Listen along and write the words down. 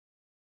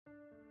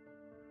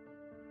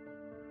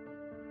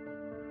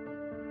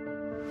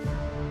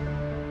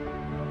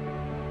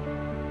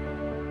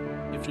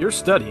If you're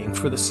studying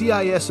for the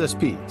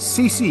CISSP,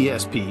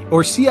 CCSP,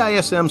 or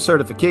CISM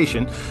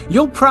certification,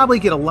 you'll probably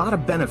get a lot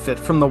of benefit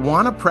from the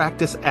Wanna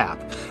Practice app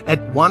at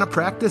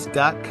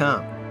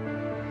wannapractice.com.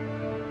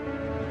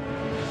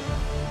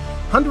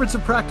 Hundreds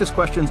of practice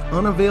questions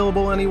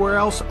unavailable anywhere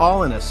else,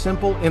 all in a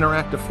simple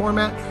interactive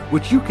format,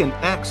 which you can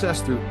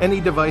access through any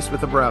device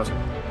with a browser.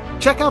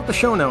 Check out the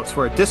show notes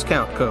for a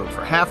discount code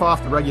for half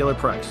off the regular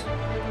price.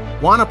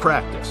 Wanna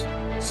Practice.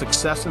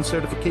 Success and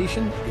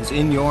certification is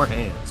in your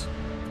hands.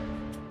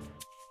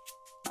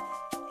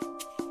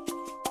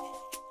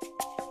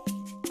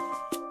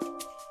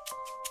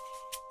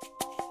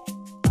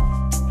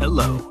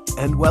 Hello,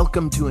 and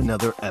welcome to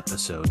another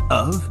episode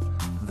of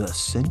The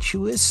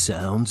Sensuous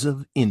Sounds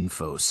of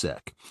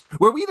InfoSec,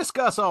 where we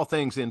discuss all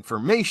things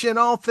information,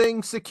 all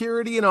things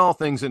security, and all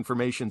things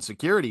information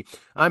security.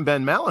 I'm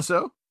Ben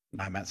Maliso.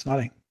 I'm Matt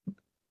Snotty.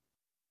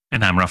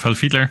 And I'm Raphael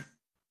Fiedler.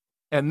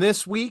 And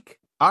this week,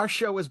 our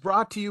show is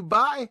brought to you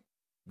by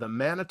the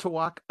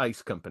Manitowoc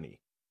Ice Company.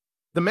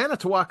 The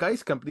Manitowoc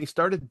Ice Company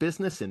started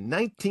business in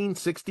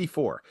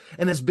 1964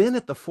 and has been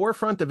at the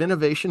forefront of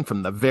innovation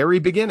from the very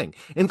beginning,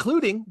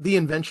 including the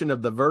invention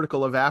of the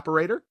vertical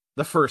evaporator,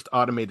 the first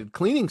automated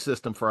cleaning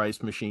system for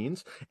ice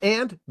machines,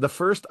 and the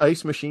first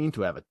ice machine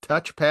to have a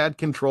touchpad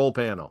control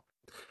panel.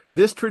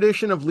 This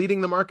tradition of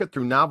leading the market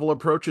through novel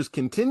approaches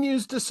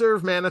continues to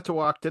serve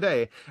Manitowoc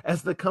today,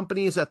 as the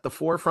company is at the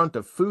forefront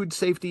of food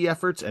safety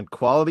efforts and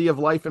quality of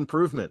life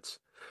improvements.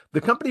 The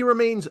company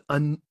remains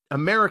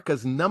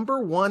America's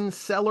 #1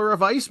 seller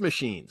of ice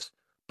machines,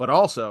 but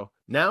also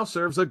now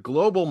serves a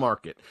global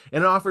market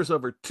and offers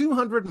over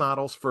 200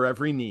 models for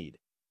every need.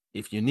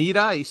 If you need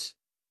ice,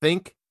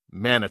 think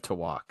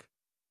Manitowoc.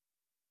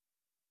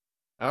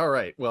 All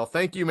right. Well,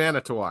 thank you,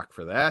 Manitowoc,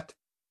 for that.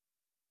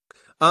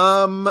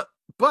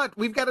 But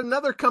we've got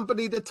another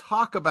company to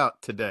talk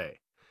about today.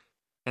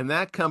 And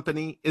that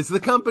company is the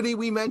company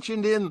we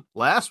mentioned in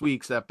last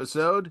week's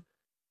episode,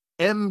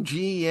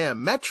 MGM,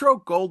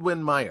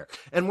 Metro-Goldwyn-Mayer.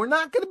 And we're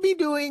not going to be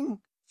doing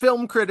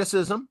film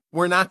criticism.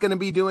 We're not going to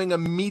be doing a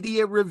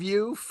media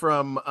review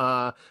from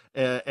an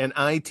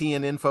IT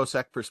and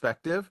InfoSec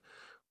perspective.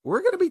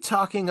 We're going to be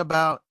talking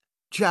about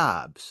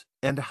jobs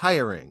and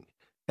hiring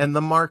and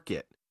the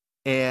market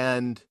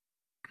and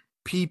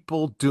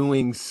people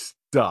doing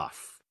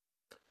stuff.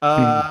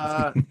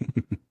 Yeah,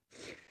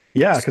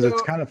 because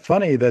it's kind of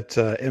funny that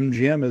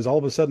MGM is all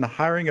of a sudden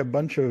hiring a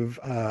bunch of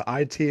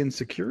IT and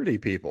security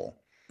people.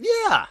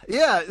 Yeah.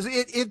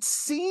 It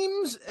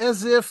seems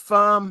as if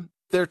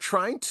they're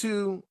trying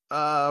to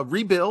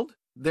rebuild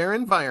their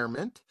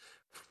environment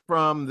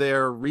from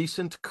their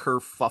recent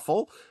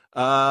kerfuffle.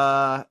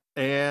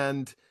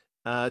 And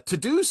to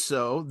do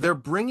so, they're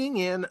bringing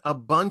in a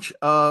bunch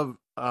of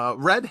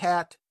Red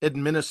Hat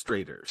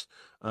administrators,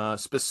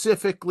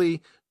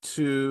 specifically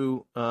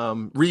to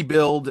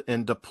rebuild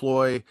and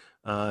deploy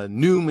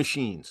new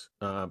machines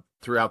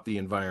throughout the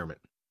environment.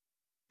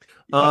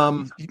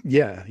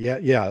 Yeah.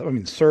 I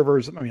mean,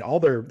 servers, all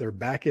their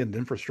back-end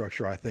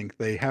infrastructure, I think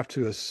they have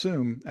to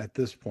assume at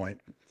this point.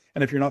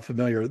 And if you're not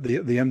familiar, the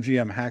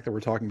MGM hack that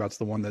we're talking about is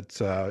the one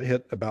that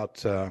hit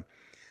about,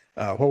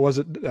 what was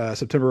it?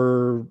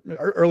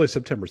 Early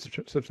September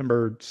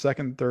 2nd,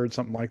 3rd,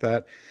 something like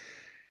that.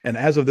 And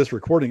as of this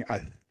recording,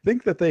 I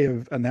think that they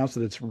have announced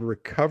that it's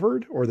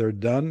recovered or they're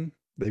done.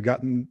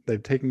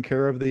 They've taken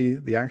care of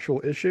the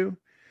actual issue.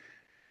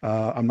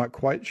 I'm not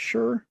quite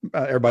sure.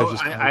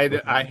 Everybody's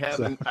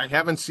I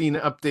haven't seen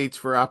updates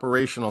for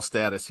operational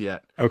status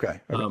yet.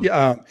 Okay.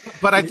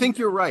 But I think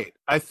you're right.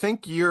 I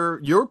think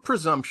your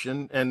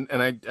presumption, and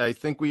I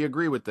think we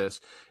agree with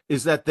this,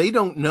 is that they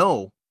don't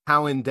know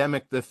how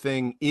endemic the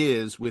thing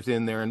is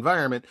within their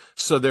environment.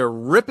 So they're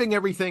ripping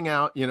everything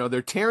out.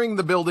 They're tearing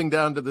the building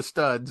down to the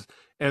studs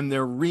and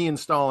they're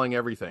reinstalling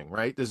everything,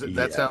 right?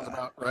 That sounds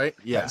about right?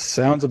 Yeah. That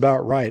sounds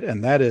about right.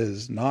 And that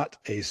is not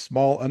a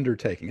small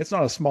undertaking. It's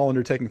not a small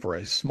undertaking for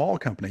a small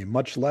company,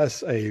 much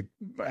less a,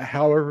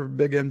 however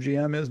big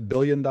MGM is,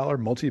 billion-dollar,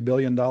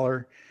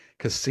 multi-billion-dollar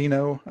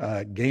casino,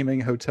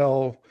 gaming,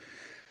 hotel,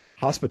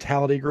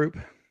 hospitality group.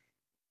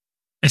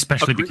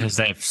 Especially because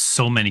they have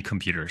so many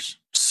computers,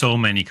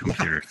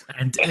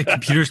 and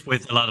computers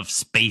with a lot of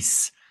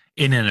space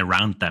in and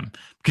around them.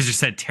 Because you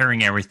said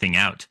tearing everything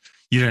out.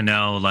 You don't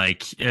know,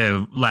 like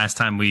last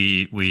time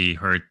we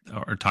heard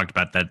or talked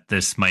about that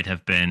this might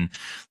have been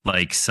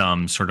like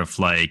some sort of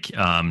like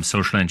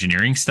social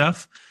engineering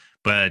stuff.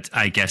 But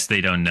I guess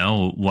they don't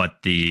know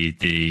what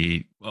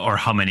the or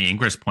how many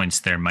ingress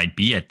points there might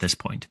be at this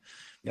point.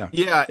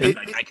 Yeah.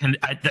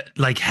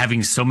 Like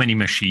having so many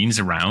machines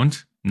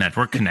around,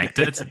 network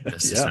connected.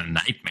 This is a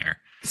nightmare.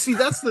 See,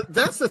 that's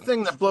the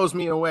thing that blows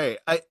me away.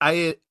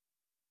 I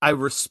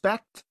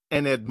respect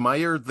and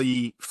admire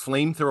the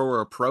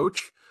flamethrower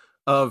approach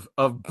of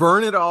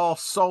burn it all,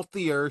 salt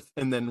the earth,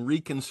 and then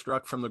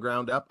reconstruct from the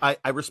ground up.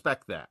 I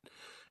respect that.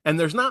 And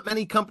there's not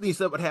many companies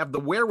that would have the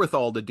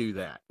wherewithal to do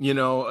that.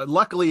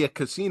 Luckily a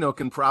casino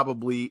can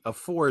probably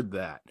afford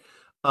that.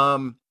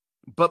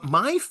 But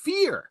my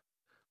fear,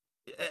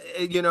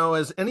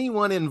 as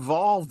anyone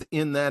involved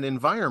in that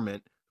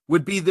environment,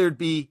 would be there'd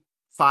be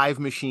 5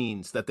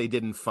 machines that they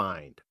didn't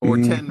find, or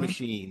 10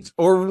 machines,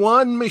 or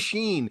 1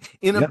 machine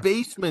in a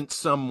basement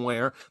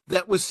somewhere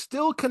that was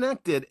still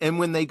connected. And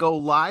when they go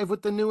live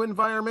with the new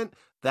environment,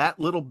 that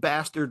little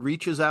bastard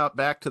reaches out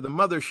back to the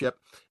mothership,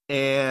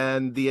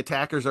 and the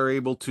attackers are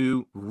able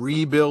to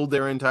rebuild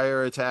their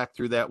entire attack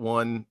through that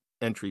one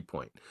entry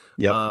point.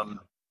 Yep.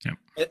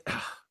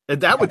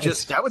 That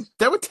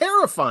would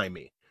terrify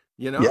me.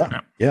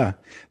 Yeah.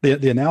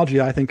 The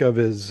analogy I think of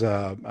is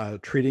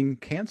treating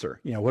cancer.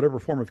 Whatever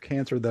form of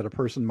cancer that a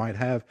person might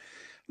have.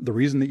 The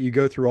reason that you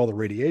go through all the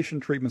radiation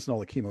treatments and all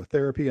the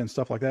chemotherapy and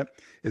stuff like that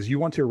is you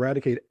want to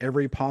eradicate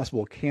every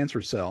possible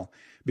cancer cell,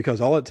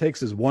 because all it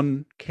takes is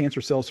one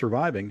cancer cell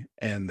surviving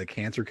and the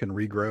cancer can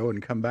regrow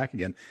and come back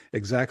again.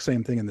 Exact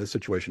same thing in this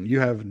situation. You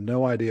have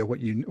no idea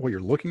what you're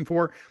looking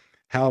for,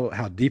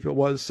 how deep it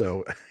was.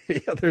 So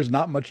there's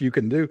not much you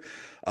can do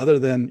other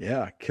than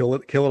kill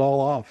it all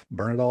off,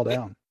 burn it all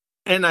down.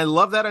 And I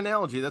love that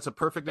analogy. That's a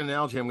perfect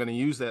analogy. I'm going to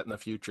use that in the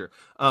future.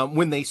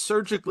 When they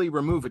surgically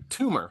remove a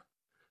tumor,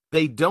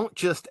 they don't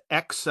just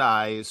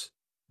excise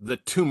the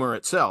tumor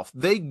itself.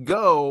 They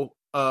go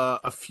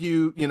a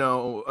few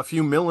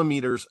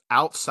millimeters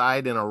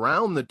outside and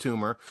around the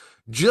tumor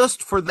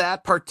just for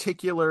that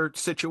particular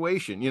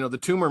situation. The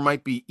tumor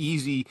might be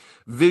easy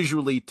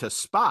visually to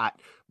spot,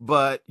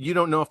 but you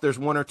don't know if there's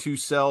 1 or 2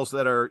 cells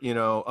that are,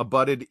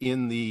 abutted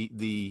in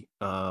the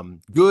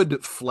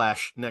good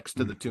flesh next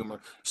to the tumor.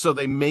 So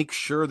they make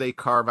sure they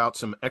carve out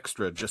some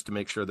extra just to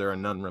make sure there are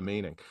none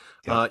remaining.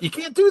 You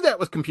can't do that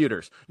with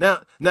computers.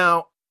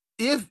 Now,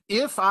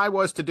 if I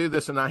was to do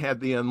this and I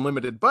had the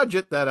unlimited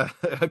budget that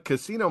a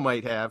casino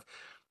might have,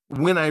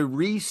 when I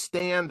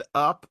restand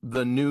up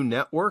the new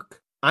network,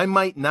 I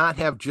might not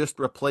have just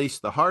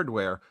replaced the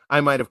hardware.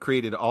 I might have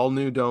created all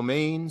new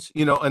domains,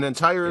 an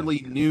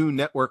entirely new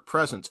network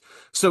presence.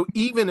 So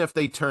even if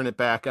they turn it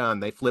back on,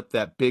 they flip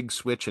that big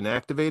switch and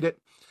activate it,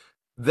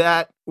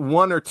 that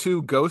 1 or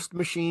 2 ghost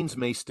machines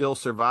may still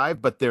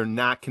survive, but they're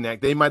not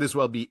connected. They might as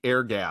well be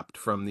air gapped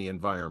from the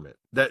environment.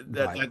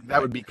 That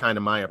would be kind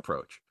of my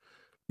approach.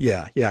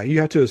 Yeah.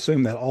 You have to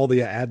assume that all the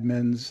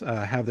admins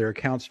have their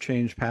accounts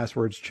changed,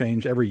 passwords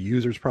changed. Every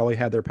user's probably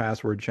had their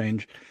password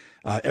changed.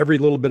 Every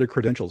little bit of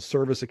credentials,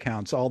 service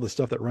accounts, all the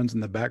stuff that runs in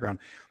the background,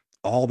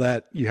 all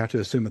that you have to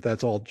assume that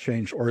that's all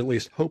changed, or at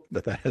least hope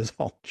that has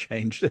all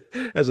changed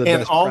as a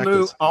best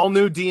practice. all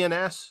new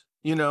DNS.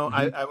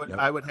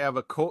 I would have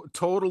a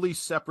totally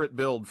separate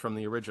build from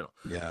the original.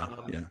 Yeah,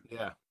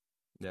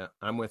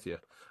 I'm with you.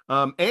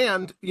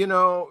 And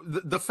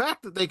the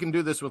fact that they can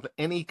do this with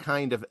any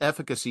kind of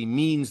efficacy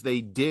means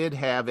they did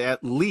have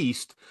at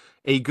least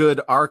a good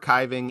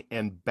archiving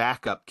and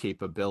backup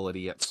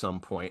capability at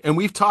some point. And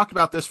we've talked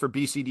about this for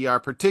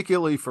BCDR,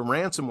 particularly for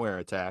ransomware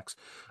attacks.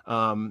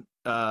 Then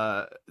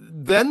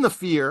the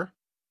fear,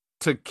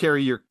 to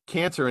carry your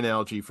cancer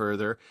analogy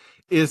further,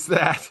 is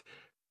that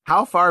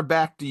how far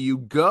back do you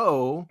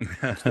go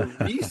to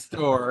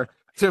restore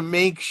to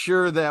make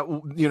sure that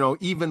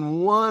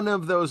even one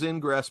of those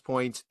ingress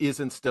points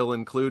isn't still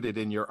included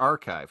in your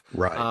archive?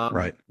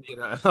 Right. In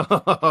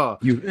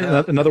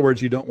other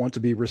words, you don't want to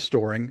be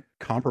restoring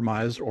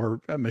compromised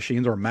or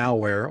machines or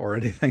malware or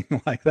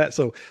anything like that.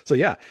 So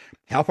yeah,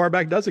 how far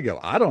back does it go?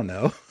 I don't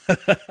know.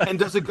 And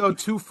does it go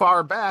too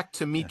far back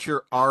to meet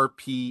your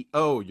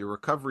RPO, your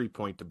recovery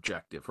point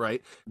objective,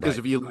 right? Because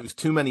if you lose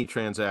too many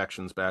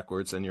transactions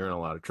backwards, then you're in a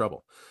lot of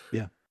trouble.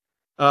 Yeah.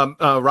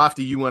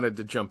 Rafti, you wanted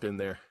to jump in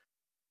there.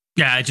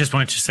 Yeah, I just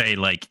wanted to say,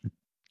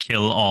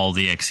 kill all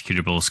the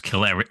executables,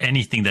 kill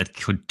anything that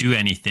could do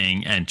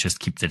anything, and just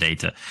keep the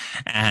data.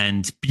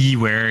 And be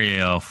wary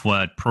of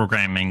what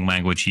programming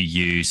language you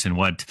use and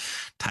what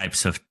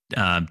types of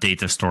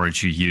data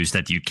storage you use,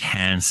 that you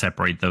can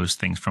separate those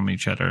things from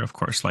each other, of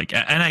course.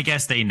 And I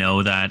guess they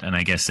know that, and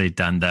I guess they've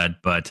done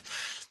that, but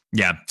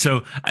yeah.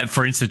 So,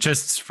 for instance,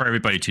 just for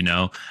everybody to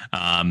know,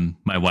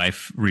 my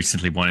wife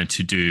recently wanted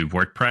to do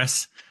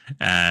WordPress.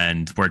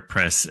 And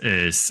WordPress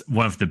is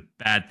one of the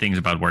bad things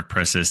about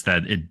WordPress is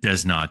that it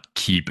does not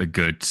keep a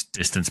good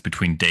distance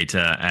between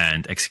data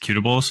and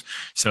executables.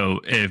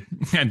 So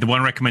and the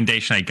one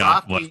recommendation I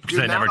got was, because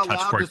I never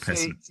touched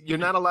WordPress. You're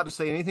not allowed to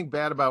say anything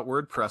bad about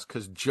WordPress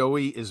because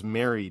Joey is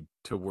married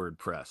to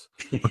WordPress.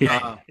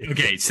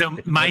 Okay, so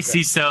my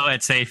CISO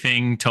at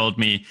Safing told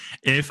me,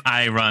 if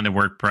I run a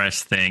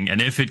WordPress thing and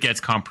if it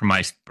gets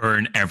compromised,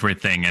 burn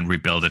everything and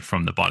rebuild it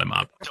from the bottom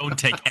up. Don't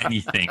take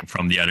anything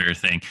from the other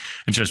thing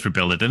and just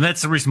rebuild it. And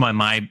that's the reason why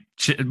my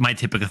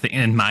typical thing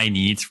and my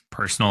needs,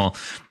 personal,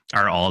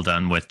 are all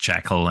done with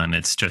Jekyll, and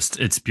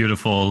it's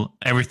beautiful.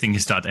 Everything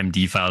is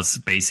 .md files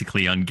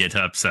basically on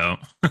GitHub, so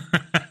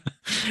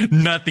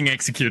nothing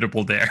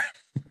executable there.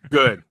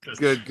 Good.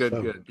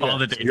 All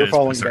the data you're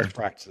following is best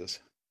practices.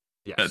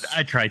 Yes.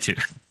 I try to.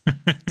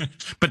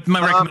 But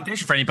my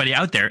recommendation for anybody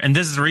out there, and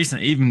this is the reason,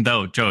 even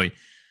though, Joey,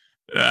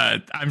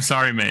 I'm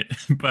sorry, mate,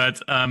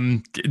 but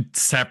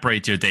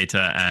separate your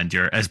data and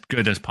you're as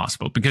good as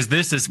possible, because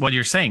this is what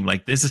you're saying.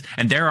 Like this is,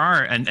 and there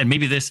are, and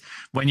maybe this,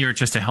 when you're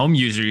just a home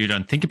user, you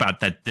don't think about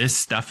that. This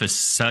stuff is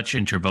such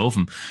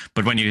interwoven.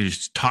 But when you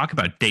talk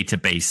about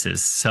databases,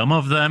 some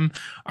of them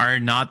are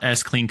not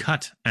as clean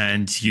cut,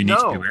 and you need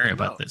to be wary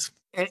about this.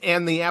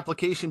 And the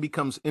application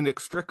becomes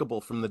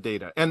inextricable from the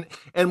data.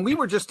 And we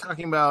were just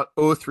talking about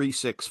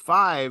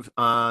O365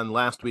 on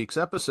last week's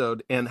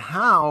episode, and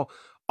how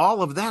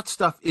all of that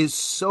stuff is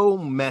so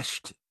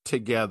meshed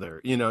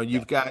together. You know,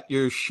 you've got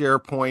your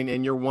SharePoint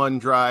and your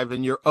OneDrive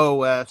and your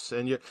OS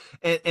and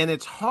and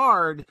it's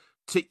hard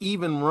to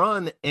even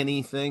run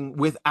anything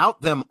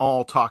without them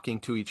all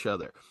talking to each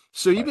other.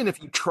 So even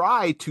if you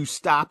try to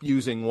stop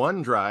using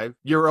OneDrive,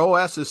 your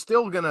OS is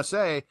still going to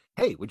say,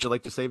 hey, would you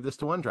like to save this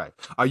to OneDrive?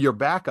 Are your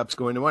backups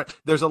going to OneDrive?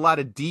 There's a lot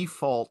of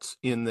defaults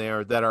in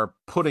there that are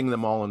putting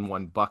them all in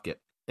one bucket.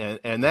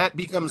 And that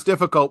becomes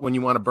difficult when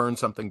you want to burn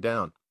something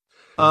down.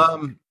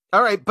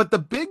 All right, but the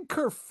big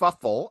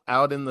kerfuffle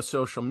out in the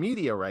social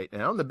media right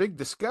now, and the big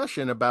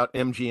discussion about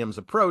MGM's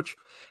approach,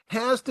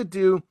 has to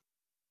do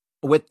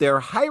with their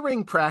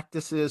hiring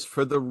practices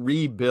for the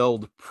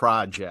rebuild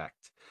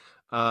project.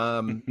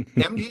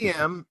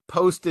 MGM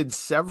posted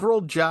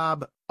several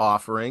job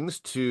offerings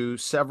to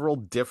several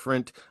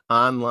different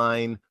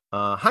online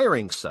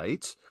hiring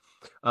sites,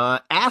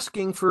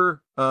 asking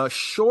for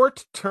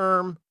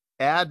short-term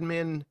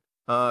admin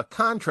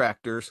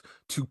contractors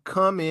to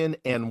come in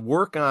and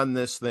work on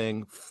this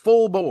thing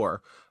full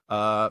bore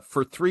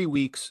for 3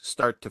 weeks,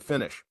 start to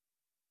finish.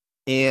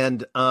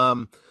 And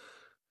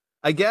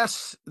I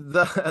guess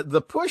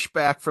the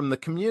pushback from the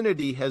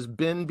community has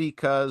been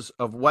because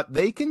of what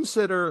they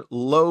consider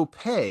low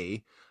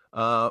pay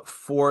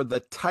for the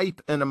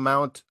type and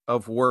amount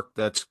of work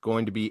that's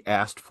going to be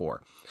asked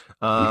for.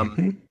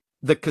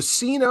 The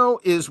casino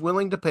is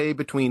willing to pay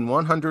between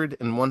 $100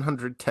 and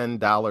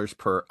 $110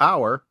 per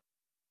hour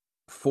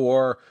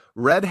for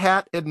Red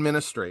Hat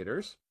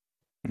administrators.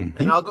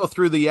 And I'll go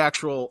through the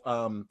actual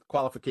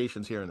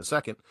qualifications here in a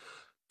second,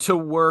 to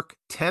work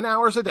 10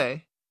 hours a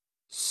day,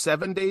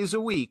 7 days a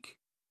week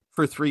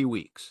for 3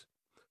 weeks.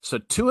 So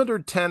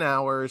 210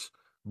 hours,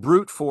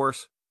 brute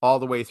force all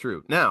the way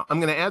through. Now, I'm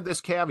going to add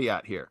this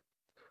caveat here.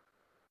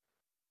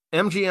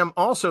 MGM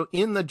also,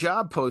 in the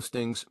job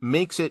postings,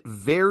 makes it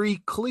very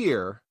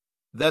clear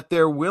that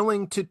they're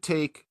willing to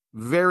take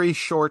very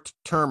short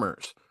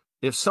termers.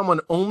 If someone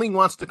only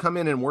wants to come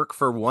in and work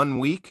for 1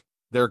 week,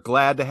 they're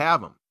glad to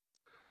have them.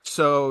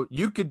 So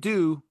you could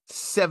do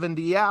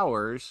 70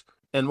 hours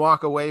and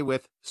walk away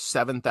with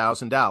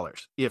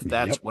 $7,000 if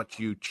that's what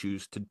you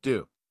choose to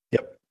do.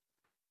 Yep.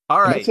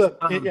 All right.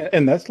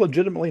 And that's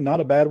legitimately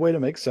not a bad way to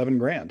make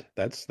 $7,000.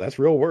 That's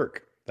real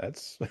work.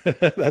 That's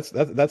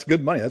that's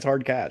good money. That's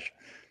hard cash.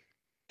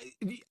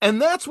 And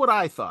that's what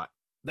I thought.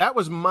 That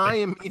was my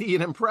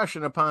immediate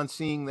impression upon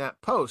seeing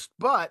that post.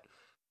 But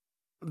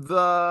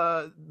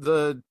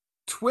the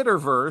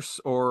Twitterverse,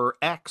 or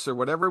X, or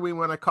whatever we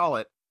want to call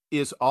it,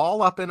 is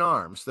all up in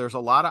arms. There's a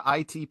lot of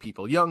IT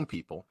people, young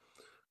people,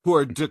 who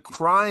are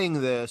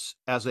decrying this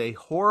as a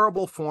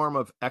horrible form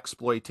of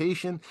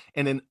exploitation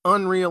and an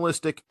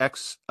unrealistic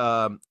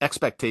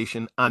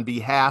expectation on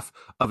behalf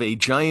of a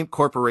giant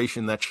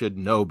corporation that should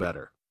know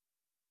better.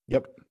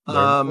 Yep.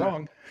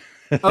 Wrong.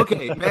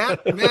 Okay,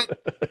 Matt,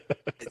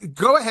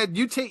 go ahead.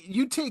 You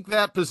take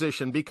that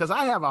position, because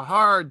I have a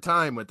hard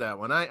time with that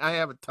one. I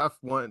have a tough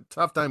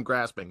time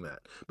grasping that.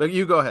 But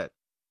you go ahead.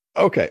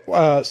 Okay.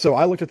 So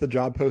I looked at the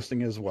job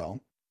posting as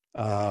well.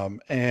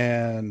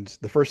 And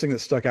the first thing that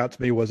stuck out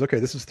to me was, okay,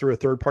 this is through a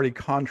third-party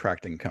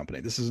contracting company.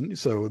 This is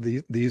so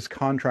these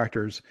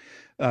contractors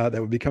that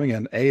would be coming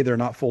in. They're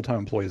not full-time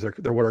employees.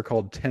 They're what are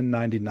called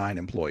 1099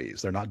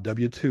 employees. They're not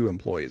W-2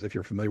 employees. If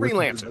you're familiar with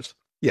freelancers.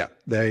 Yeah,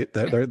 they're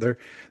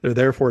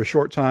there for a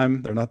short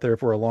time. They're not there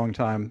for a long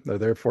time. They're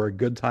there for a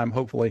good time,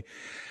 hopefully.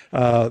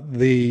 Because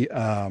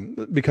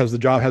the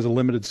job has a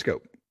limited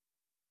scope.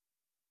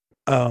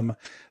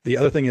 The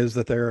other thing is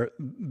that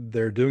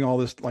they're doing all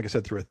this, like I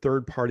said, through a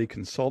third-party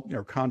consulting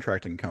or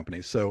contracting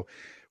company. So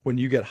when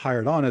you get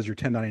hired on as your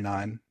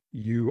 1099,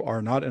 you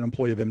are not an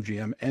employee of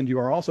MGM, and you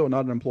are also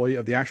not an employee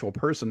of the actual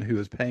person who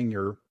is paying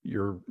your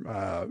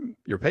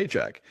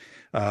paycheck.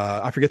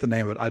 I forget the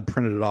name of it. I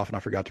printed it off and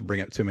I forgot to bring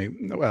it to me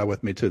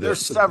with me to this.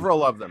 There's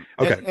several of them.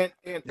 Okay.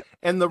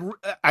 And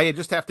I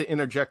just have to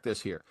interject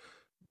this here.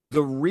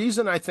 The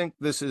reason I think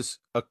this is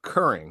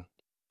occurring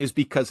is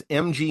because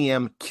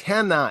MGM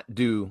cannot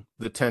do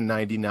the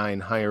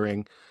 1099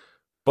 hiring,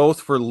 both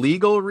for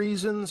legal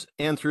reasons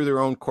and through their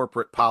own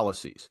corporate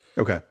policies.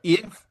 Okay.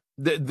 If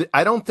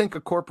I don't think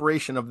a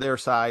corporation of their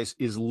size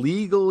is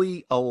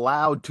legally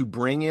allowed to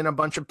bring in a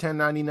bunch of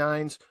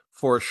 1099s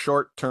for a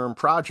short-term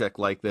project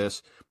like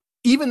this,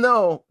 even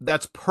though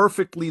that's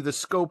perfectly the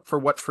scope for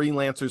what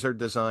freelancers are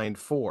designed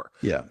for.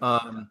 Yeah.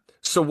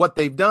 So what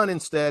they've done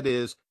instead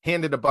is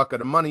handed a bucket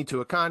of money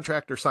to a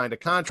contractor, signed a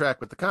contract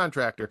with the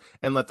contractor,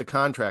 and let the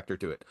contractor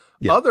do it.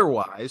 Yeah.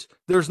 Otherwise,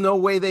 there's no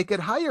way they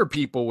could hire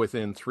people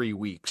within 3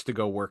 weeks to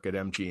go work at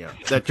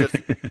MGM. That just,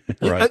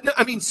 right.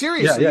 I mean,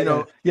 seriously,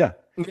 yeah.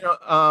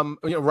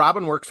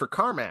 Robin works for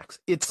CarMax.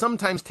 It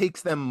sometimes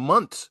takes them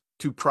months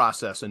to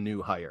process a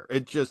new hire.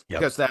 It just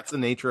because that's the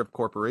nature of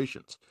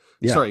corporations.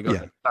 Yeah, Sorry, go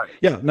ahead. Sorry.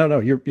 Yeah, no,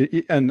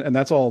 and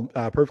that's all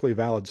perfectly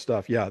valid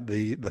stuff. Yeah,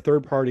 the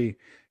third party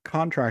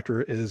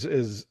contractor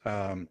is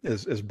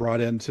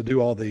brought in to do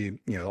all the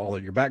all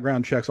of your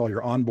background checks, all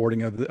your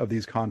onboarding of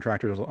these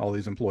contractors, all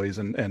these employees,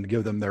 and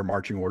give them their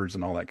marching orders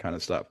and all that kind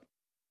of stuff.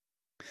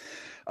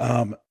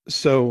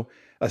 So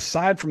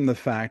aside from the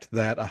fact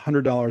that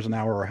 $100 an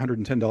hour or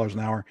 $110 an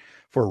hour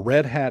for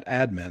Red Hat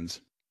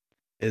admins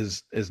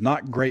is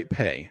not great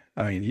pay.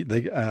 I mean,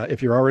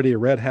 if you're already a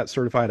Red Hat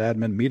certified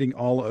admin meeting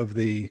all of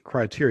the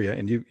criteria,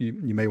 and you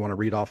may want to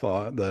read off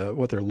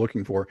what they're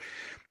looking for,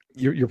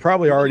 you're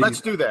probably already.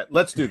 Let's do that.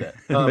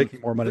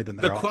 Making more money than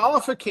the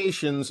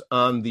qualifications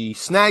on the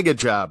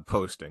Snag-a-Job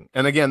posting.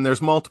 And again,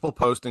 there's multiple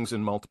postings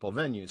in multiple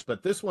venues,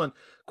 but this one,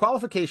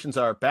 qualifications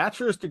are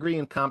bachelor's degree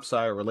in comp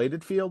sci or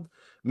related field,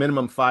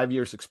 minimum 5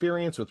 years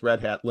experience with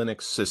Red Hat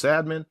Linux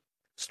sysadmin,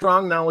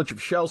 strong knowledge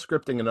of shell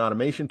scripting and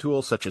automation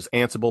tools such as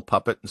Ansible,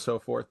 Puppet, and so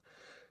forth,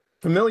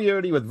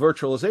 familiarity with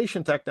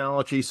virtualization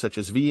technologies such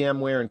as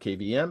VMware and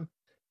KVM,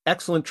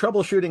 excellent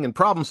troubleshooting and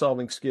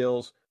problem-solving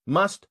skills,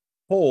 must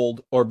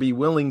hold or be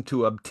willing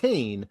to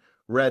obtain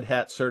Red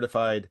Hat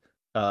certified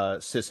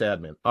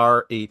sysadmin,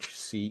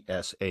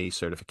 RHCSA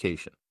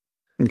certification.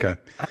 Okay.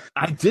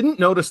 I didn't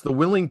notice the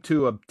willing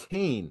to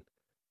obtain.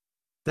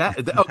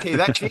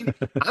 That changed.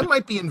 I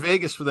might be in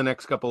Vegas for the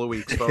next couple of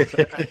weeks, folks.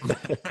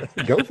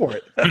 Go for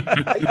it.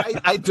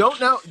 I don't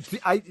know.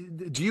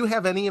 Do you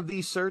have any of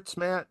these certs,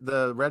 Matt?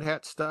 The Red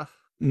Hat stuff?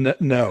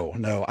 No.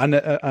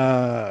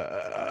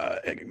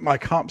 My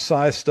comp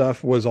sci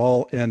stuff was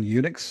all in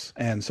Unix,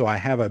 and so I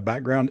have a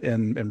background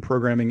in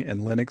programming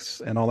in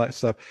Linux and all that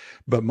stuff.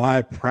 But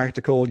my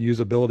practical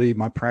usability,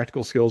 my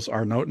practical skills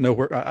are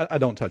nowhere. I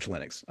don't touch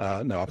Linux.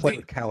 No, I play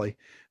with Kali,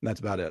 and that's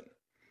about it.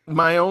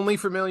 My only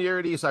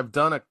familiarity is I've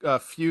done a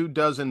few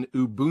dozen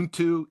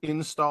Ubuntu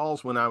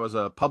installs when I was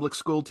a public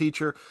school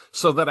teacher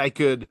so that I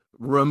could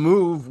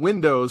remove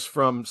Windows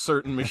from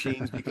certain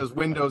machines because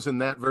Windows in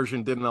that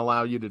version didn't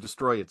allow you to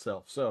destroy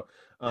itself. So,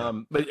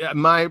 but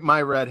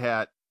my Red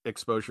Hat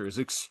exposure is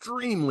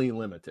extremely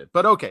limited.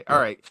 But okay, all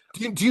right.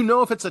 Do you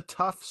know if it's a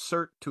tough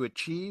cert to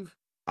achieve?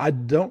 I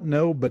don't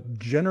know, but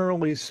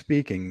generally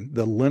speaking,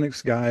 the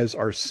Linux guys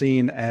are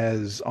seen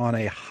as on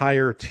a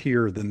higher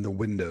tier than the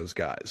Windows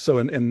guys. So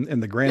in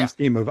the grand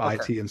scheme of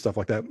IT and stuff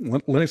like that,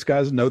 Linux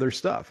guys know their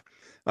stuff.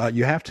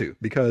 You have to,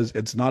 because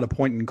it's not a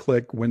point and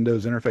click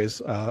Windows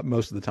interface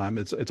most of the time.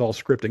 It's all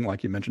scripting,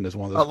 like you mentioned, as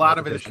one of those. A lot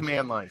of it is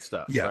command line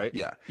stuff, right?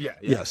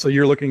 Yeah. So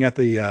you're looking at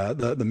the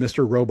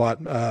Mr.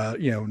 Robot,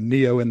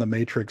 Neo in the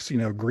Matrix,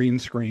 green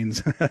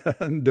screens,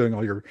 doing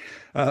all your,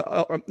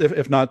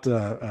 if not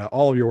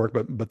all of your work,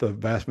 but the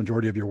vast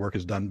majority of your work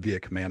is done via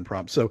command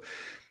prompt. So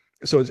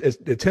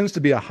it tends to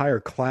be a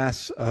higher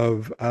class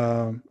of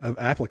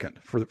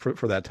applicant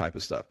for that type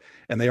of stuff,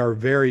 and they are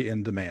very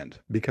in demand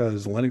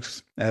because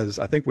Linux, as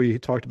I think we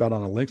talked about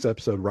on a Linux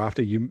episode,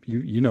 Rafti,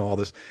 you know all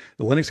this.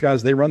 The Linux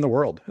guys, they run the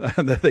world.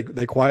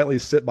 they quietly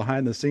sit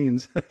behind the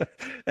scenes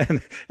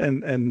and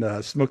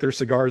smoke their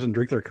cigars and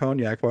drink their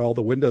cognac while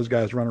the Windows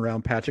guys run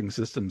around patching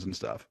systems and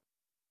stuff.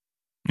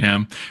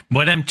 Yeah.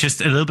 What I'm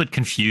just a little bit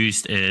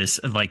confused is,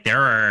 like,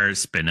 there are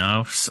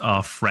spin-offs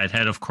of Red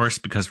Hat, of course,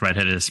 because Red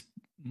Hat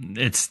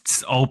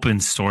it's open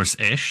source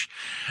ish,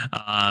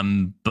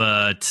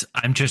 but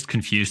I'm just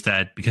confused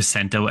that because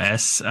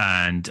CentOS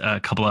and a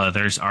couple of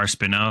others are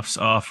spin-offs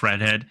of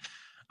Red Hat,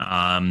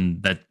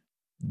 that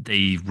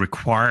they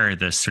require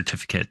the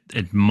certificate.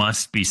 It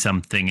must be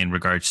something in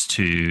regards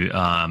to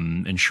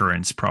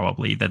insurance,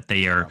 probably, that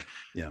they are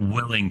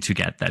willing to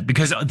get that,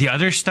 because the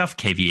other stuff,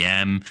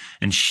 KVM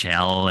and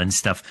Shell and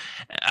stuff,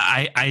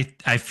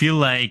 I feel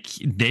like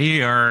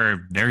they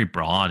are very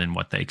broad in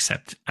what they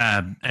accept.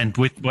 And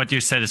with what you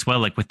said as well,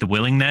 like with the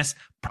willingness,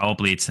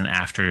 probably it's an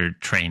after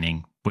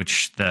training,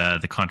 which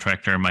the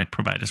contractor might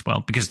provide as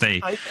well, because they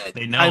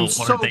know, I'm or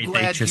so they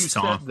glad just you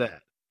saw said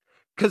that,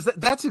 because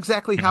that's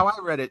exactly how I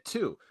read it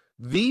too.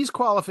 These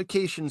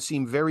qualifications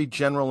seem very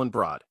general and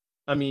broad.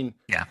 I mean,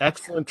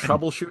 excellent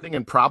troubleshooting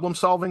and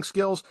problem-solving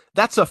skills.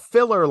 That's a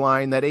filler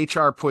line that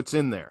HR puts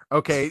in there.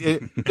 Okay,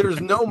 there's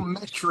no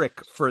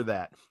metric for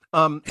that.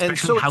 And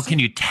so how can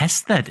you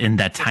test that in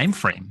that time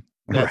frame?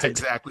 That's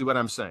exactly what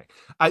I'm saying.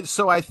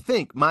 So I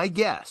think my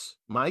guess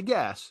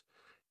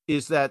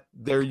is that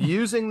they're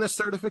using the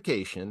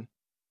certification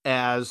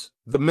as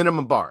the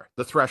minimum bar,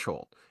 the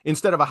threshold.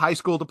 Instead of a high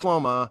school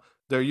diploma,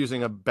 they're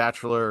using a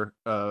bachelor,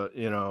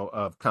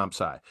 of comp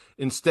sci.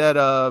 Instead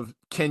of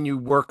can you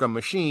work a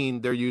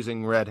machine, they're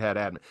using Red Hat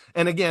admin.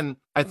 And again,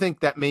 I think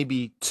that may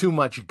be too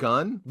much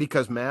gun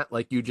because, Matt,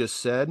 like you just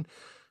said,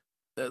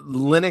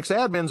 Linux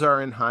admins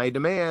are in high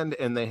demand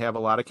and they have a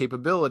lot of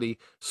capability.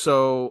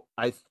 So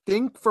I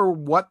think for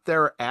what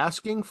they're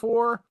asking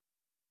for,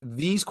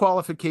 these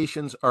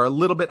qualifications are a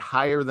little bit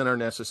higher than are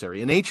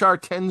necessary. And HR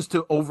tends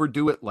to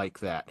overdo it like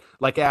that,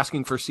 like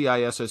asking for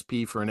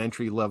CISSP for an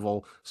entry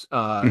level,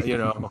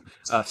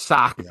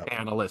 SOC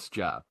analyst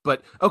job.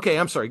 But okay,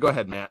 I'm sorry. Go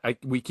ahead, Matt.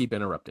 We keep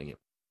interrupting you.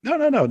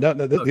 No.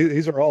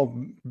 These are all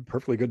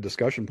perfectly good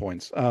discussion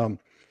points. So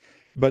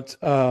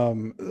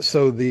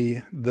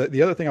the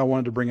other thing I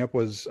wanted to bring up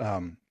was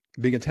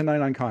being a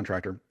 1099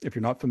 contractor. If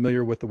you're not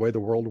familiar with the way the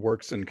world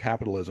works in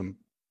capitalism,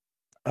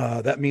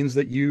 that means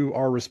that you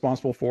are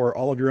responsible for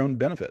all of your own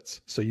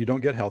benefits. So you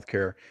don't get health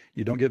care,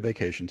 you don't get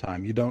vacation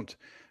time, you don't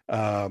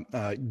have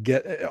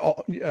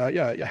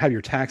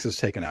your taxes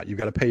taken out. You've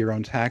got to pay your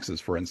own taxes,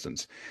 for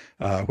instance,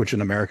 which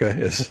in America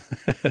is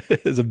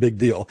is a big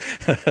deal.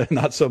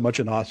 Not so much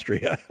in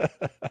Austria.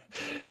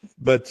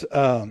 But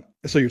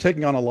so you're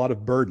taking on a lot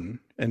of burden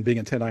and being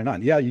a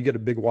 1099. Yeah, you get a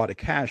big wad of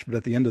cash, but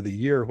at the end of the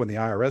year, when the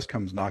IRS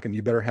comes knocking,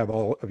 you better have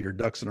all of your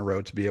ducks in a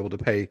row to be able to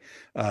pay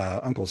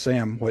Uncle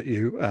Sam what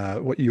you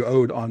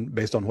owed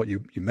based on what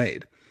you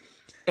made.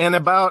 And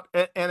at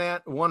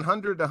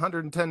 $100 to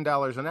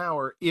 $110 an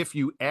hour, if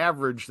you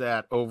average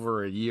that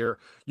over a year,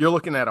 you're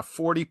looking at a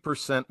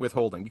 40%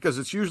 withholding, because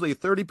it's usually a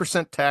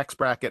 30% tax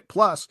bracket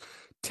plus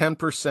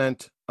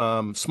 10%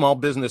 small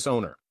business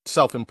owner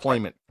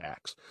self-employment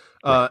tax.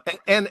 Right.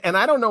 And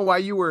I don't know why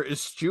you were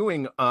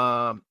eschewing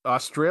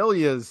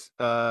Australia's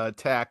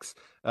tax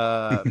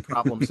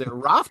problems there.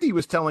 Rafti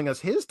was telling us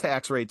his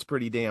tax rate's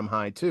pretty damn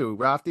high too.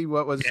 Rafti,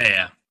 what was?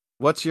 Yeah.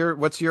 What's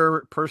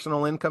your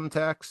personal income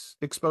tax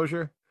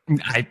exposure?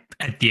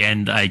 At the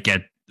end, I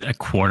get a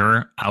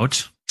quarter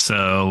out.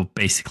 So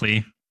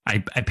basically, I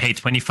pay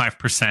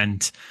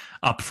 25%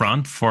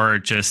 upfront for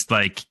just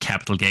like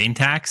capital gain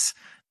tax.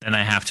 Then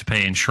I have to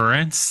pay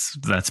insurance.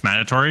 That's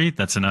mandatory.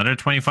 That's another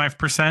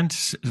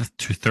 25%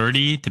 to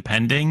 30,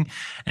 depending.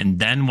 And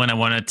then when I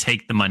want to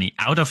take the money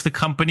out of the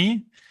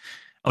company,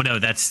 oh no,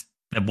 that's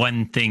the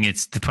one thing.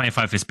 It's the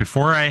 25 is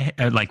before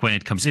like when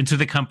it comes into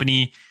the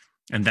company.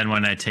 And then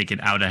when I take it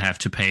out, I have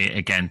to pay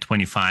again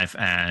 25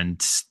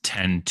 and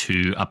 10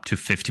 to up to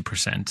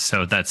 50%.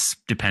 So that's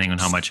depending on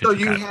how much. So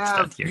you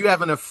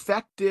have an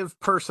effective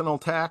personal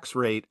tax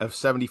rate of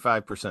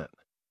 75%.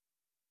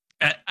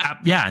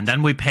 Yeah, and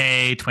then we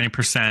pay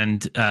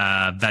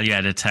 20%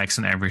 value-added tax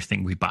on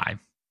everything we buy.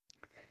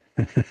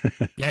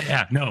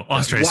 No,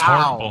 Austria is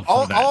horrible.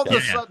 All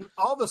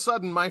of a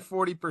sudden, my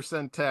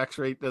 40% tax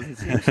rate doesn't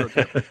seem so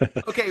good.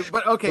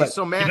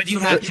 So Matt, but you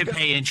have to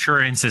pay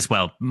insurance as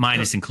well. Mine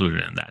is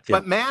included in that.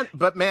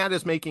 But Matt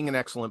is making an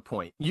excellent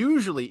point.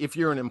 Usually, if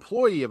you're an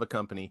employee of a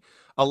company,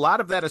 a lot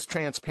of that is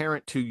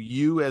transparent to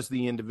you as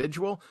the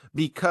individual,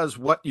 because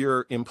what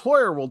your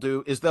employer will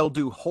do is they'll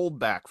do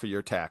holdback for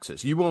your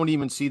taxes. You won't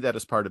even see that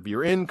as part of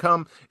your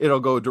income. It'll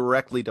go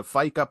directly to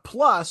FICA.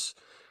 Plus,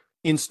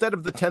 instead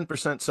of the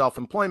 10%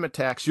 self-employment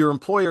tax, your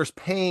employer's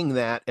paying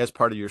that as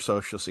part of your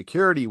Social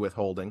Security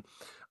withholding,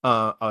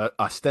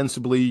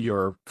 ostensibly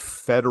your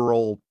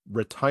federal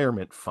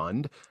retirement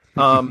fund.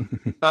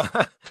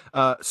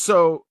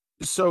 So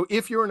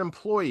if you're an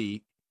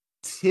employee,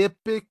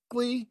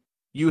 typically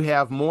you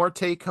have more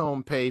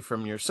take-home pay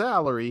from your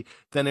salary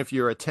than if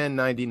you're a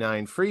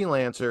 1099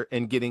 freelancer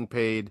and getting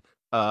paid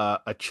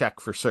a check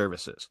for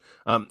services.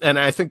 And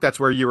I think that's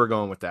where you were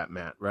going with that,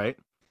 Matt, right?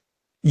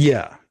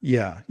 Yeah.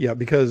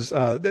 Because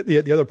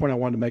the other point I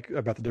wanted to make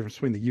about the difference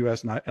between the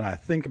U.S. and I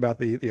think about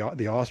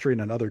the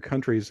Austrian and other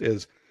countries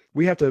is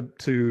we have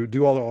to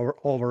do all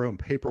of our own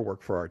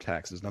paperwork for our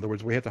taxes. In other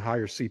words, we have to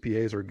hire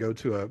CPAs or go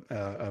to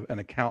an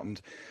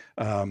accountant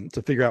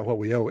to figure out what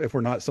we owe. If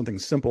we're not something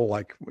simple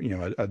like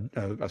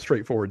a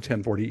straightforward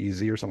 1040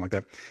 EZ or something like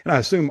that. And I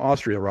assume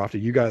Austria,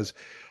 Rafti, you guys,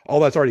 all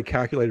that's already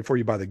calculated for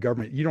you by the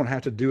government. You don't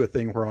have to do a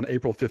thing where on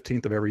April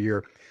 15th of every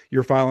year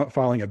you're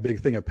filing a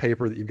big thing of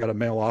paper that you've got to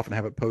mail off and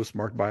have it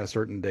postmarked by a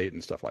certain date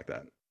and stuff like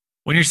that.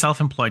 When you're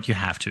self-employed, you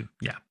have to,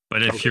 yeah.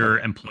 But if you're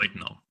employed,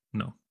 no.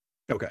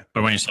 Okay.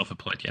 But when you're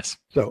self-employed, yes.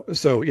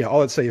 So yeah,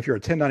 all I'd say, if you're a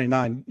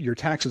 1099, your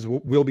taxes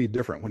will be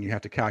different when you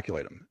have to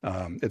calculate them.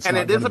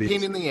 It is a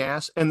pain in the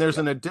ass, and there's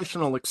an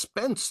additional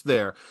expense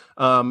there.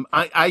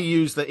 I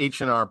use the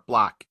H&R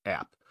Block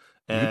app,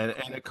 and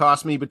it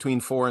costs me between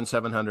 $400 and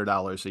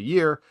 $700 a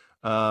year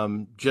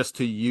just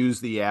to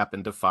use the app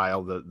and to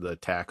file the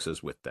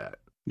taxes with that.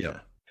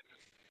 Yeah.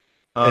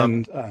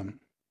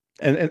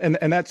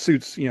 And that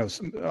suits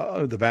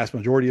the vast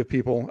majority of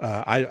people.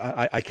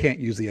 I can't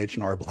use the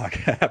H&R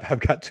Block app. I've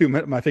got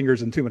my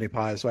fingers in too many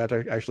pies, so I have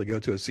to actually go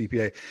to a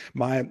CPA.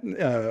 My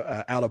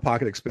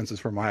out-of-pocket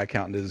expenses for my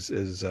accountant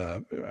is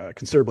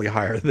considerably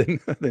higher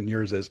than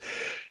yours is.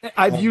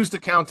 I've used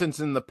accountants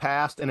in the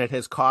past, and it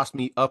has cost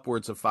me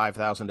upwards of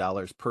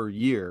 $5,000 per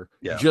year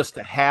just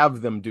to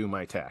have them do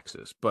my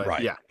taxes.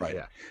 But yeah.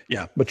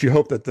 But you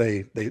hope that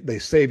they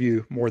save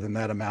you more than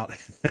that amount.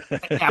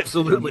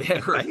 Absolutely,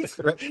 right.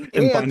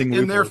 finding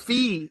and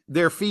loopholes.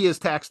 their fee is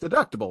tax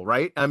deductible,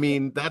 right? I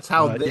mean, that's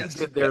how they Yes,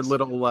 did their yes.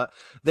 little.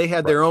 They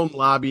had their own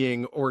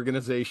lobbying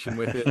organization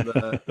within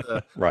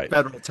the Right.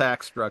 federal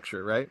tax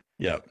structure, right?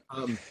 Yeah.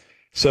 Um,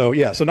 So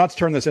not to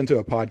turn this into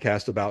a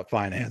podcast about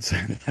finance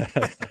and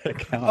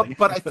accounting.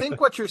 but I think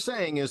what you're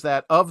saying is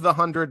that of the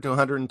 $100 to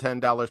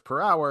 $110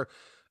 per hour,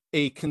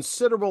 a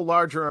considerable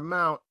larger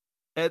amount,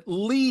 at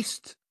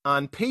least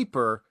on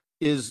paper,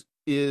 is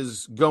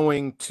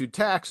going to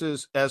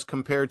taxes as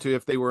compared to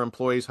if they were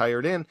employees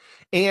hired in,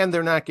 and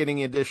they're not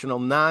getting additional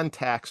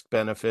non-taxed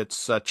benefits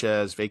such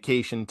as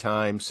vacation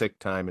time, sick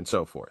time, and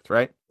so forth,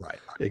 right? Right.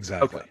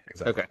 Exactly. Okay.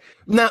 Exactly. Okay.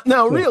 Now,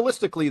 So,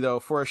 realistically,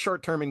 though, for a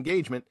short-term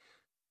engagement,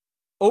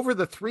 over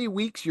the 3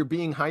 weeks you're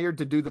being hired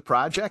to do the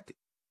project,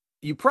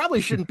 you probably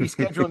shouldn't be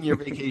scheduling your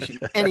vacation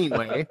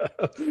anyway.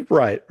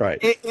 right.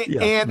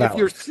 Yeah. And if Valid.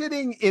 you're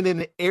sitting in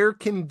an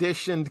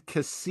air-conditioned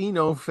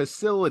casino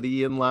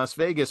facility in Las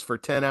Vegas for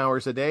 10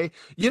 hours a day,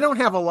 you don't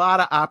have a lot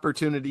of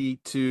opportunity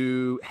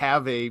to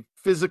have a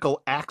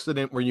physical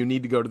accident where you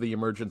need to go to the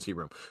emergency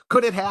room.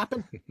 Could it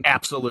happen?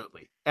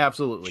 Absolutely.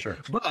 Absolutely. Sure.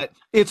 But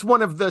it's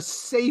one of the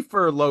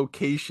safer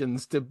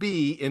locations to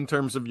be in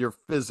terms of your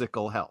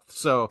physical health.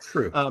 So,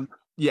 True.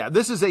 yeah,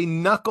 this is a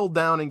knuckle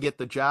down and get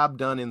the job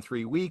done in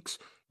 3 weeks.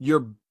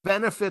 Your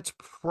benefits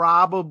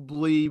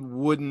probably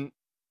wouldn't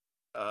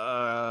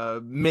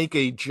make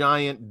a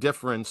giant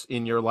difference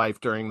in your life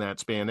during that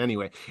span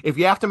anyway. If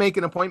you have to make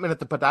an appointment at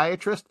the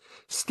podiatrist,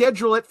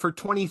 schedule it for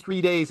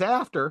 23 days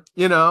after,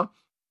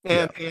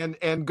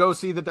 and go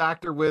see the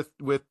doctor with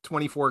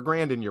 24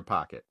 grand in your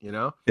pocket,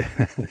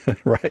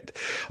 Right.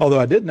 Although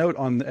I did note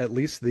on at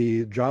least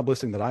the job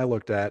listing that I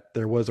looked at,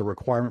 there was a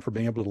requirement for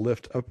being able to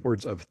lift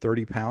upwards of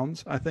 30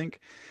 pounds, I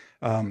think.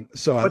 But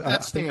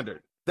that's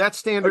standard. That's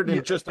standard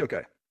in just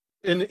okay.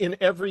 In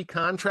every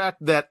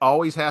contract that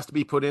always has to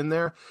be put in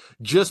there,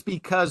 just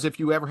because if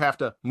you ever have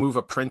to move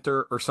a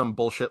printer or some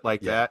bullshit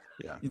like that,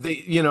 and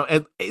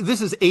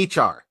this is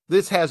HR.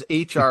 This has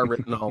HR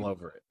written all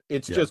over it.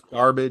 It's just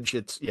garbage.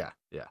 It's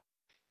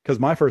Because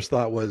my first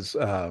thought was,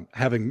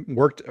 having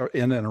worked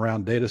in and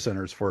around data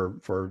centers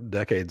for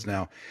decades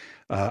now,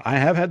 I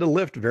have had to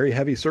lift very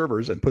heavy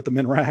servers and put them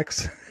in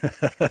racks,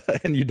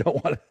 and you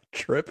don't want to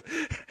trip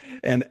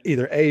and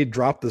either A,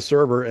 drop the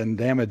server and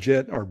damage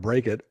it or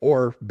break it,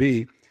 or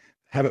B,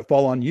 have it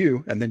fall on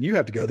you and then you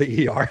have to go to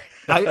the ER.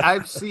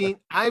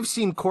 I've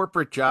seen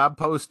corporate job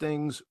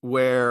postings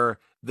where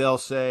they'll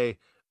say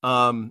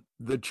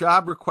the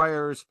job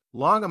requires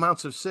long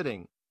amounts of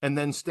sitting and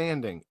then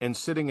standing and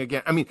sitting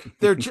again. I mean,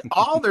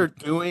 all they're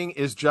doing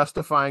is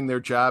justifying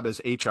their job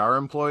as HR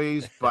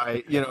employees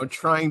by,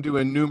 trying to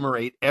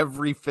enumerate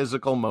every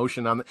physical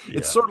motion on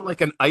it's sort of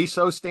like an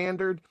ISO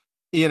standard.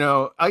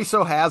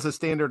 ISO has a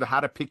standard of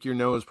how to pick your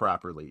nose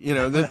properly.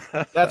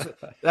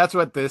 That's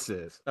what this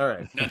is. All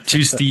right. Not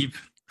too steep.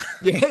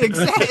 Yeah,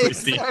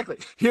 exactly.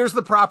 Here's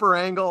the proper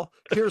angle.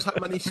 Here's how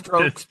many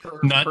strokes per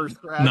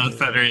scratch. Not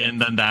further in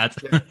than that.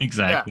 Yeah.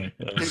 Exactly.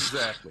 Yeah,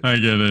 exactly. I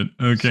get it.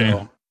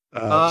 Okay.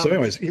 So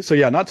anyways, so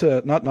yeah, not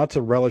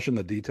to relish in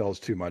the details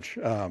too much,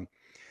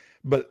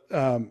 but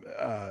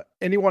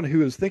anyone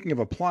who is thinking of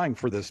applying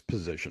for this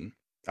position,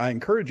 I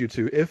encourage you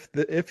to,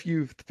 if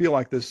you feel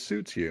like this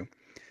suits you,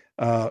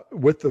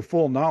 with the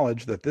full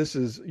knowledge that this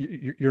is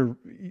you're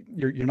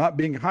not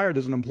being hired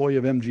as an employee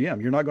of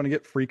MGM. You're not going to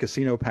get free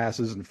casino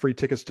passes and free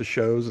tickets to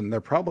shows, and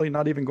they're probably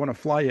not even going to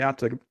fly you out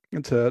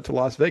to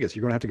Las Vegas.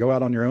 You're going to have to go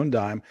out on your own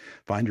dime,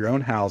 find your own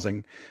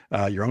housing,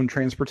 your own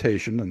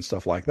transportation, and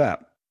stuff like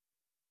that.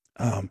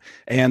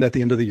 And at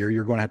the end of the year,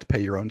 you're going to have to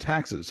pay your own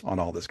taxes on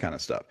all this kind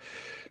of stuff.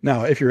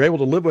 Now, if you're able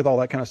to live with all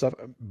that kind of stuff,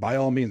 by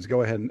all means,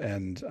 go ahead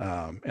and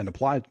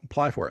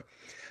apply for it.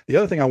 The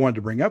other thing I wanted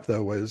to bring up,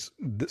 though, was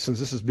since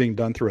this is being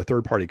done through a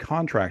third-party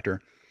contractor,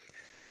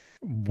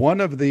 one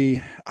of the,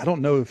 I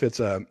don't know if it's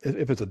a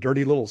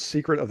dirty little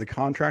secret of the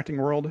contracting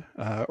world,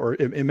 or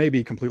it may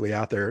be completely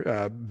out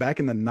there. Back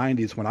in the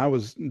 90s, when I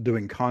was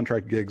doing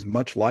contract gigs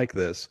much like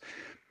this,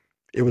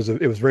 it was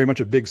very much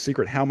a big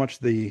secret how much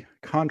the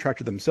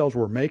contractor themselves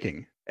were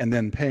making and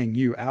then paying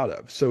you out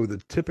of. So the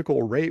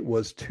typical rate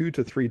was 2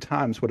 to 3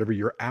 times whatever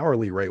your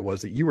hourly rate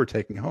was that you were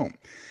taking home.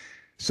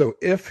 So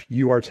if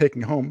you are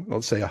taking home,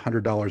 let's say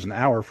 $100 an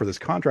hour for this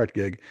contract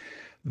gig,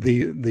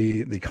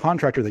 the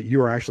contractor that you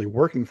are actually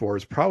working for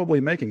is probably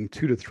making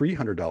 $200 to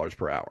 $300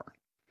 per hour.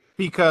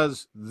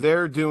 Because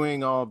they're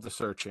doing all of the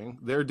searching,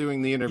 they're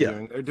doing the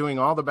interviewing, they're doing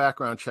all the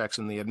background checks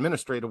and the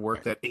administrative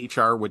work that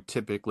HR would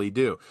typically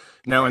do.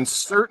 Now, in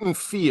certain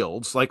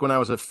fields, like when I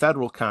was a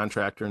federal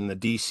contractor in the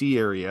DC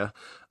area,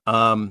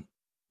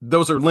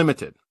 those are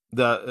limited.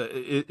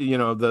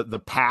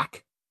 The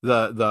PAC,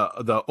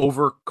 the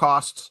over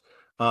costs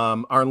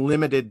are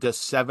limited to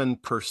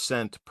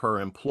 7% per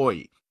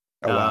employee,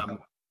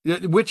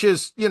 which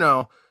is,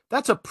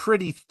 that's a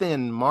pretty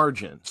thin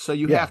margin. So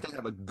you have to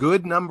have a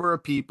good number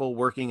of people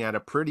working at a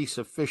pretty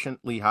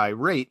sufficiently high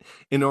rate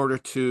in order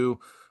to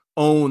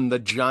own the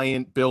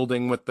giant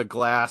building with the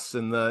glass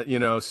and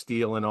the,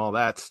 steel and all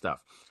that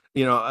stuff.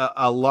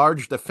 a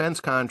large defense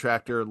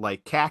contractor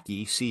like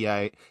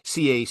CACI,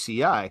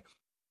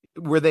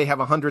 where they have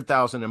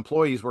 100,000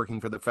 employees working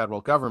for the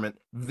federal government,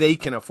 they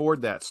can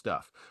afford that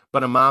stuff.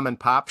 But a mom and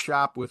pop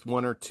shop with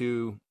one or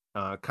two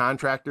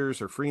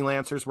contractors or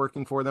freelancers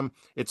working for them,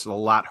 it's a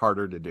lot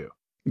harder to do.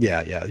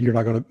 Yeah, yeah, you're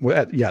not going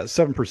to. Yeah,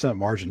 7%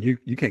 margin.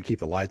 You can't keep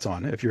the lights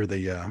on if you're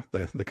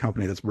the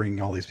company that's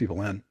bringing all these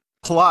people in.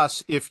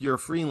 Plus, if your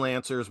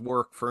freelancers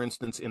work, for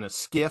instance, in a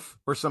skiff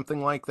or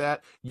something like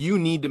that, you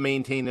need to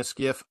maintain a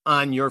skiff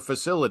on your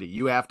facility.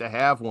 You have to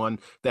have one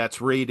that's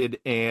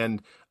rated,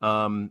 and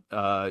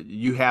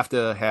you have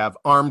to have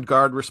armed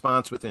guard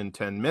response within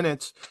 10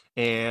 minutes,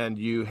 and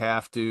you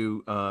have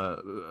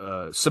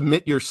to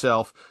submit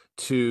yourself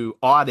to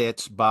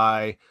audits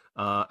by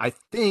I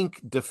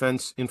think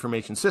Defense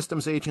Information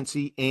Systems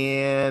Agency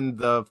and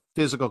the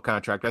physical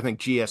contractor. I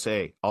think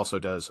GSA also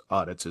does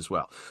audits as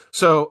well.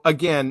 So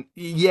again,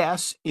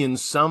 yes, in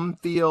some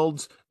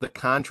fields, the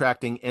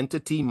contracting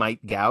entity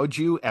might gouge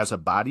you as a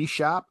body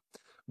shop,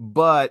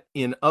 but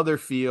in other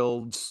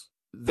fields,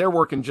 they're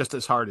working just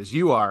as hard as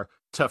you are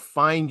to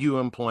find you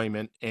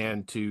employment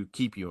and to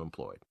keep you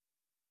employed.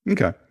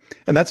 Okay.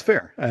 And that's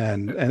fair.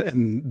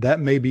 And that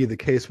may be the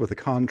case with the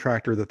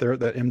contractor that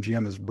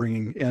MGM is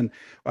bringing in.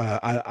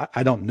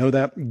 I don't know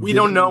that. We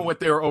don't know what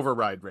their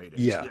override rate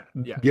is.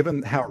 Yeah.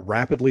 Given how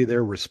rapidly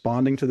they're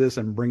responding to this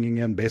and bringing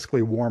in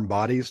basically warm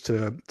bodies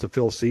to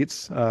fill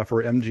seats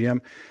for MGM,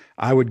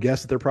 I would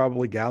guess that they're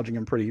probably gouging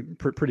them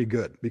pretty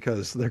good,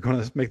 because they're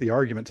going to make the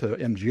argument to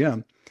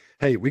MGM,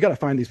 hey, we got to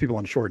find these people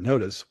on short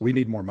notice. We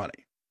need more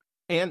money.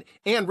 And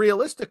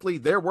realistically,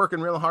 they're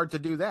working real hard to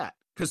do that,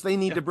 because they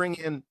need to bring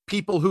in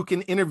people who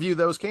can interview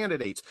those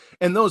candidates.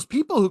 And those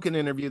people who can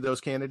interview those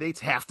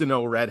candidates have to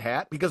know Red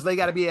Hat, because they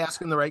got to be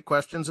asking the right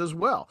questions as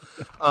well.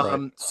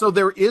 Right. So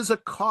there is a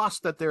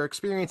cost that they're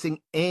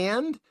experiencing,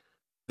 and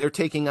they're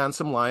taking on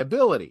some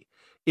liability.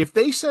 If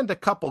they send a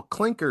couple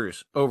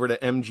clinkers over to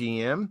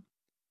MGM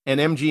and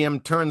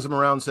MGM turns them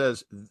around and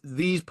says,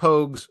 these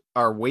pogues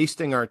are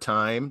wasting our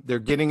time, they're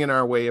getting in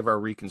our way of our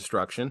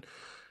reconstruction,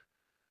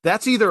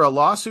 that's either a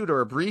lawsuit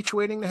or a breach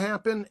waiting to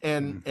happen,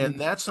 and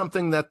that's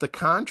something that the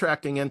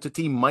contracting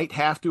entity might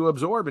have to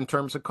absorb in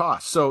terms of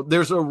costs. So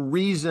there's a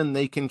reason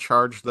they can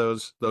charge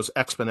those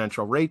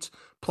exponential rates,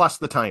 plus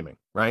the timing,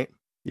 right?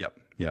 Yep.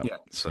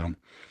 So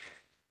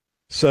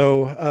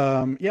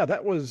yeah,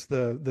 that was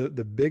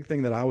the big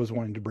thing that I was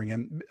wanting to bring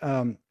in.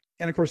 And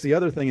of course, the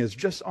other thing is,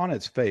 just on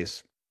its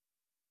face,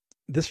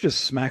 this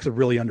just smacks of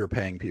really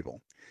underpaying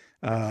people.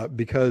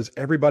 Because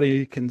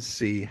everybody can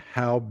see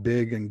how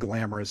big and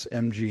glamorous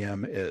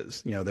MGM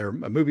is. They're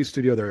a movie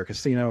studio, they're a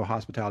casino,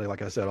 hospitality,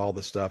 like I said, all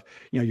this stuff.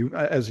 You,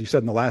 as you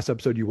said in the last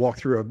episode, you walk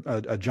through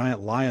a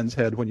giant lion's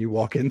head when you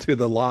walk into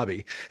the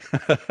lobby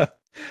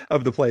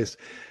of the place.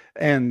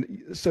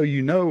 And so,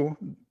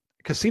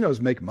 casinos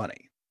make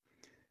money.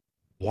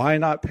 Why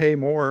not pay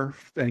more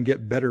and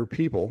get better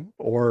people,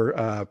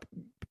 or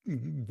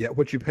get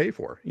what you pay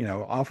for?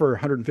 Offer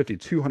 $150,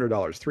 $200,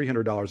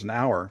 $300 an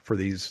hour for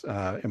these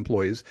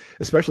employees,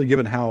 especially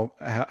given how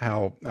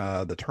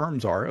the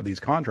terms are of these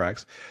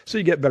contracts. So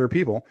you get better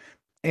people,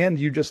 and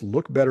you just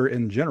look better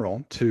in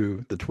general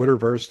to the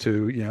Twitterverse,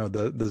 to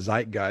the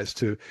zeitgeist,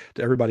 to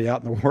everybody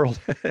out in the world,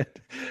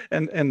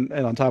 and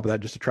on top of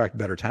that, just attract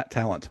better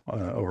talent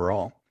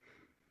overall.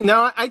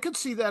 Now, I could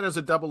see that as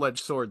a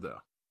double-edged sword, though.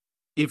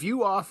 If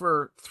you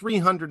offer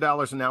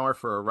 $300 an hour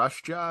for a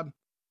rush job,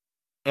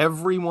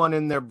 everyone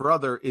and their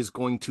brother is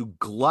going to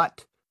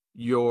glut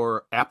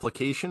your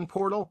application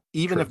portal,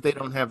 even if they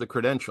don't have the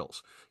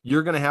credentials.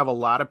 You're going to have a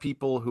lot of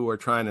people who are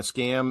trying to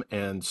scam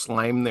and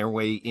slime their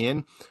way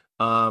in,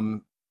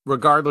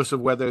 regardless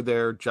of whether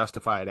they're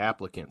justified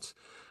applicants.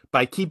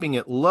 By keeping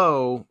it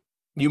low,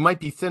 you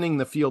might be thinning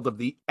the field of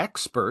the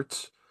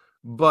experts,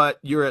 but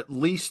you're at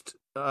least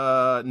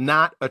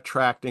not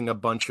attracting a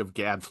bunch of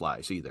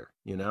gadflies either,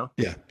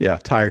 Yeah,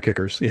 tire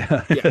kickers.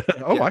 Yeah.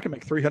 I can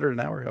make $300 an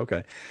hour.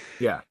 Okay.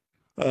 Yeah.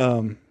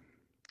 And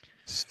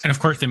of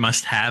course, they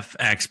must have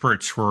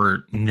experts who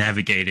are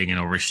navigating and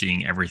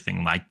overseeing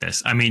everything like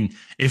this. I mean,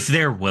 if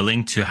they're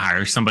willing to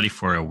hire somebody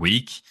for a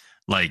week,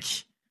 like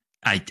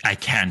I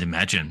can't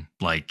imagine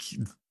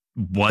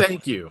what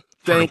Thank you.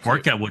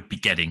 work I would be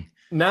getting.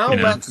 Now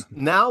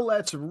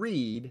let's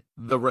read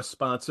the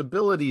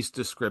responsibilities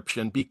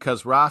description,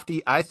 because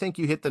Rafti, I think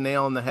you hit the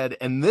nail on the head,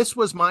 and this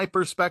was my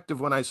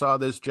perspective when I saw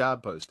this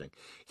job posting.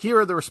 Here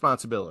are the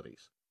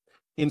responsibilities: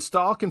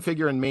 install,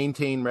 configure, and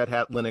maintain Red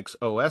Hat Linux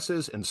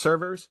OSs and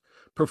servers,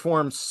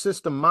 perform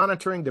system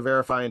monitoring to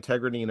verify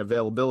integrity and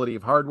availability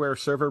of hardware,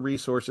 server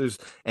resources,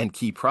 and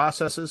key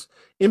processes,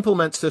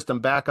 implement system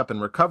backup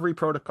and recovery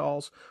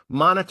protocols,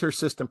 monitor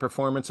system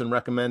performance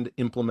and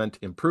implement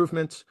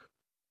improvements,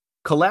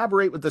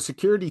 collaborate with the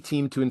security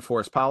team to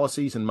enforce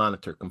policies and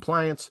monitor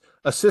compliance,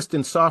 assist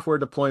in software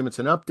deployments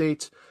and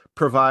updates,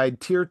 provide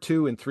Tier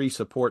 2 and 3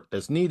 support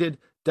as needed,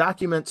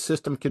 document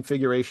system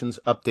configurations,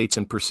 updates,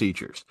 and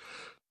procedures.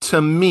 To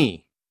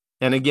me,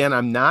 and again,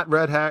 I'm not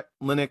Red Hat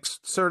Linux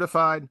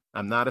certified,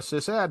 I'm not a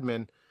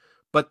sysadmin,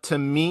 but to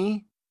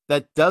me,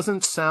 that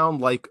doesn't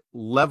sound like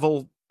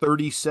level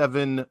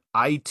 37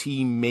 IT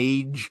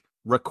mage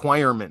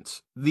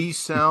requirements. These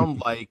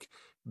sound like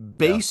Yeah.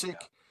 basic,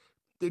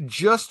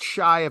 just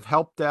shy of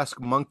help desk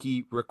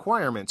monkey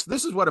requirements.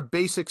 This is what a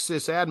basic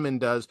sysadmin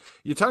does.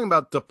 You're talking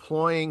about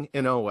deploying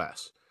an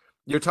OS.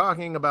 You're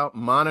talking about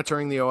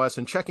monitoring the OS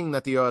and checking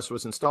that the OS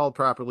was installed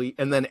properly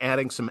and then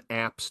adding some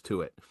apps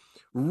to it.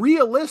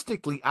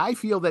 Realistically, I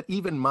feel that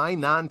even my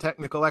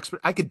non-technical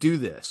expert, I could do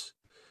this.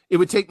 It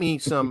would take me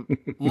some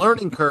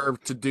learning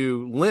curve to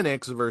do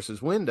Linux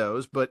versus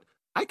Windows, but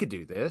I could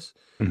do this.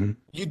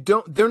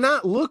 Mm-hmm. They're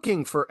not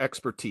looking for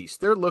expertise.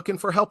 They're looking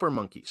for helper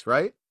monkeys,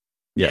 right?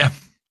 Yeah.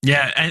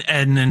 Yeah.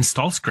 And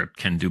install script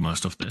can do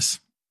most of this,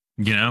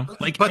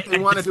 but they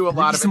want to do a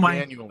lot of it why...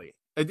 manually.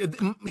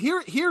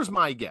 Here's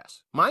my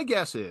guess. My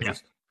guess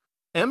is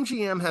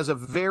MGM has a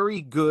very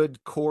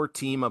good core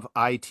team of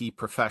IT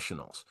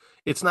professionals.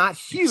 It's not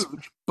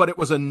huge, but it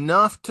was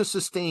enough to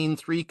sustain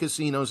 3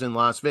 casinos in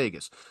Las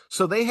Vegas.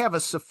 So they have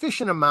a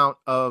sufficient amount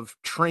of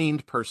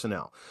trained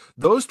personnel.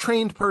 Those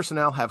trained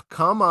personnel have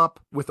come up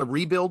with a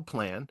rebuild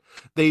plan.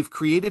 They've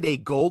created a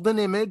golden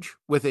image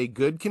with a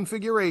good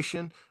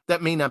configuration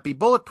that may not be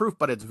bulletproof,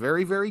 but it's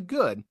very, very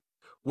good.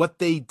 What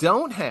they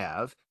don't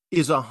have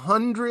is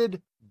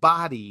 100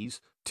 bodies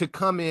to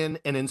come in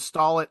and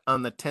install it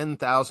on the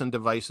 10,000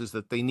 devices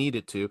that they need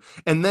it to,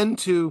 and then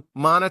to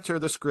monitor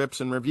the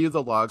scripts and review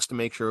the logs to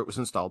make sure it was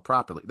installed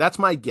properly. That's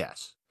my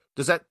guess.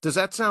 Does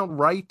that sound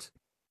right?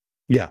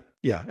 Yeah,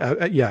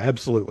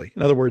 absolutely.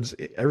 In other words,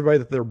 everybody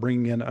that they're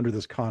bringing in under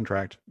this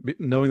contract,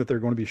 knowing that they're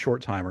going to be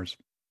short timers,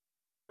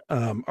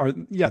 they're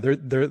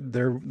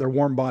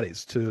warm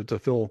bodies to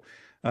fill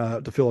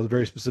a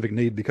very specific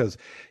need, because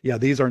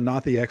these are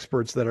not the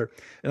experts that are,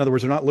 in other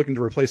words, they're not looking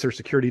to replace their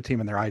security team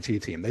and their IT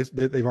team.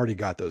 They've already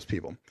got those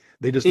people.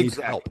 They just need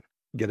help.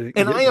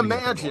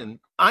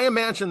 I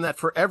imagine that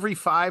for every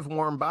 5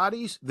 warm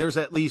bodies, there's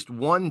at least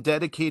one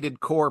dedicated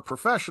core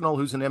professional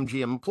who's an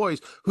MGM employee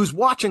who's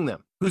watching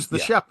them, who's the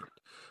shepherd,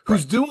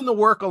 who's doing the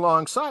work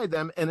alongside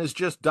them and is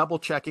just double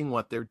checking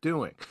what they're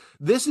doing.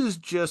 This is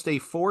just a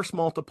force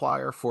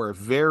multiplier for a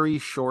very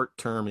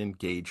short-term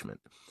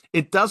engagement.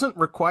 It doesn't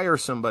require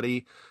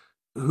somebody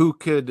who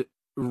could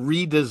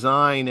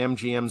redesign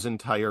MGM's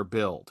entire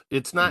build.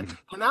 It's not,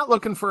 they're not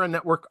looking for a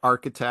network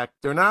architect.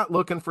 They're not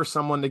looking for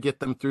someone to get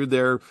them through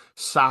their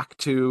SOC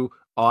 2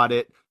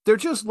 audit. They're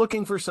just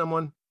looking for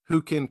someone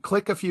who can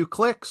click a few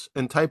clicks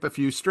and type a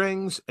few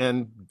strings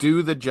and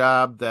do the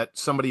job that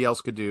somebody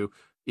else could do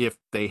if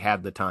they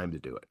had the time to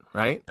do it,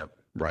 right? Yep.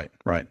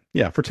 Right.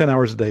 Yeah, for 10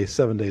 hours a day,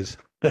 7 days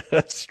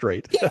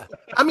straight. Yeah.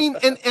 I mean,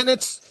 and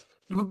it's,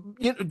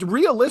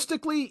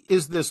 realistically,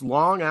 is this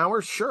long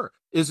hours? Sure.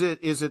 Is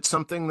it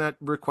something that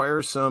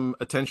requires some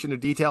attention to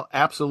detail?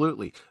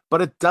 Absolutely.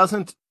 But it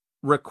doesn't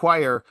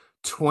require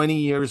 20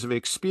 years of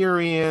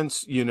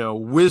experience,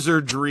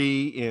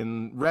 wizardry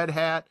in Red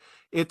Hat.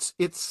 It's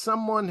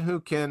someone who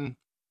can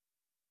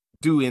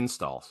do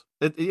installs.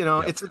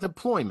 It's a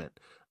deployment.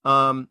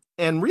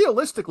 And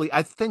realistically,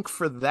 I think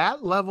for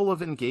that level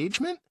of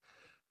engagement,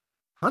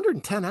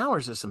 110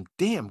 hours is some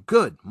damn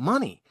good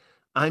money.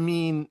 I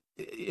mean,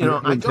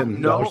 I don't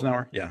know. $110 an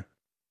hour. Yeah.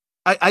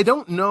 I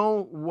don't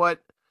know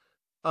what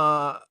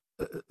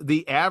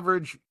the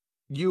average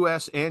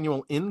U.S.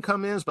 annual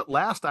income is, but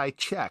last I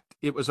checked,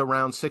 it was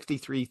around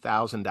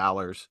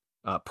 $63,000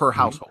 per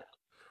household.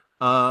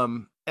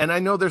 And I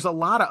know there's a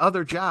lot of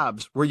other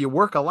jobs where you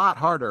work a lot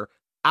harder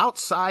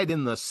outside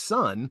in the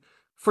sun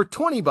for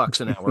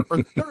 $20 an hour or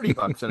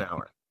 $30 an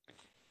hour.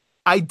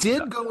 I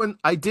did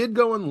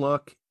go and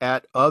look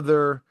at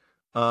other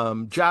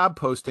job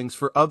postings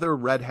for other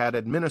Red Hat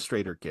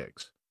administrator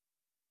gigs.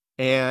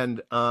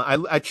 And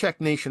I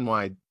checked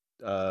nationwide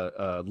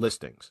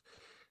listings,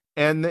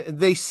 and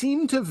they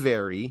seem to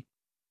vary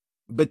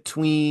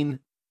between,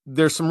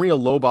 there's some real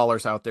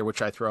lowballers out there,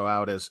 which I throw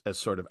out as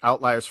sort of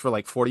outliers for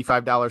like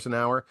 $45 an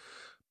hour,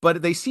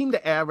 but they seem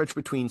to average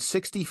between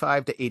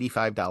 $65 to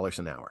 $85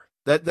 an hour.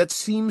 That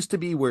seems to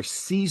be where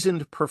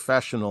seasoned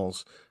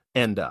professionals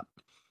end up.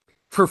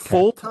 For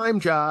full-time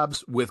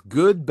jobs with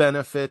good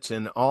benefits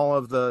and all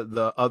of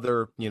the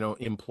other,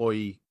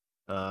 employee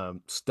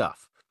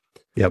stuff.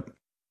 Yep.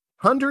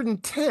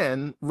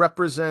 110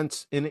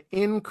 represents an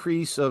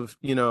increase of,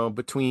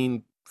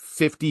 between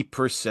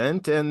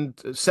 50% and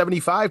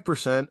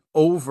 75%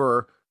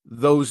 over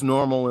those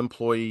normal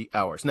employee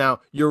hours.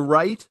 Now, you're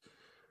right.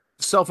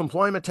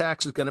 Self-employment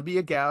tax is going to be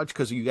a gouge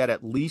because you got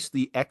at least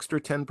the extra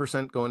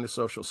 10% going to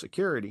Social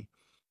Security.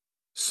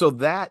 So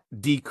that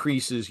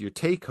decreases your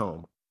take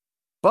home,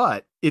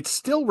 but it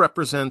still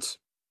represents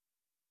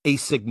a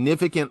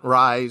significant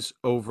rise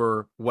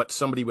over what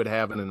somebody would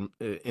have in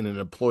an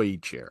employee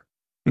chair.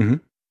 Mm-hmm.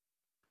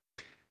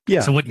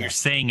 Yeah. So what you're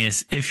saying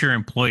is, if you're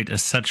employed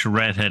as such a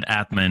Red Hat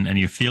admin and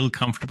you feel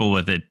comfortable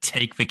with it,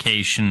 take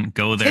vacation,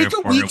 go there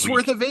for a week's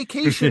worth of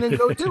vacation and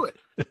go do it.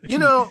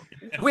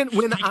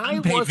 When I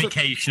was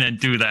vacation and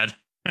do that.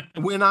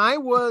 When I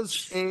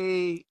was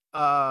a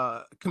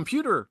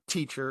computer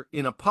teacher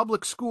in a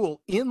public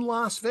school in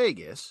Las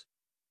Vegas,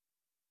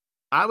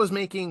 I was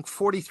making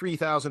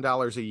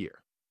 $43,000 a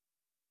year,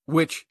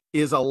 which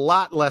is a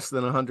lot less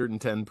than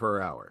 110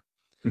 per hour.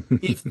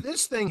 If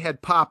this thing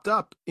had popped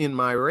up in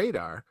my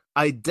radar,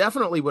 I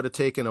definitely would have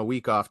taken a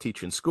week off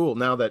teaching school.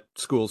 Now that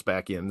school's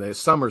back in, the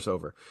summer's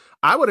over.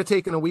 I would have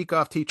taken a week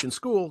off teaching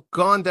school,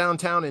 gone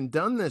downtown and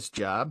done this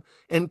job,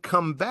 and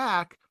come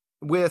back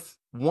with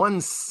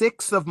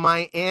 1/6 of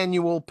my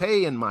annual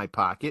pay in my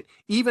pocket,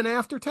 even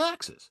after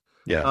taxes.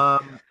 Yeah.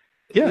 Um,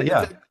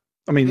 Yeah.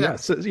 I mean, yeah.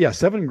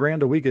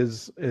 $7,000 a week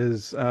is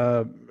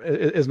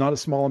not a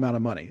small amount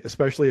of money,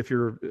 especially if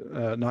you're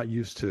not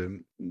used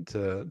to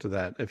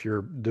that. If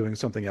you're doing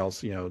something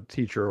else,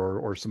 teacher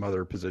or some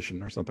other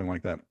position or something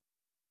like that.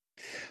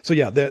 So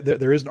yeah,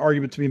 there is an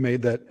argument to be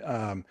made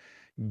that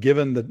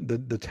given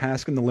the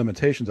task and the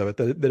limitations of it,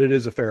 that it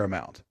is a fair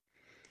amount.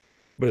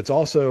 But it's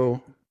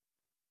also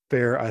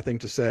fair, I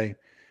think, to say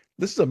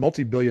this is a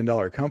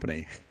multi-billion-dollar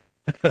company.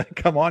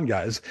 Come on,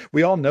 guys.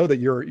 We all know that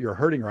you're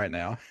hurting right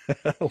now.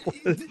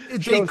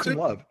 Show us some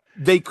love.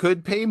 They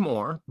could pay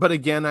more, but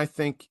again, I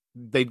think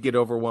they'd get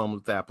overwhelmed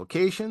with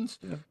applications,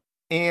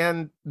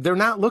 and they're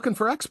not looking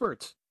for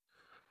experts.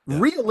 Yeah.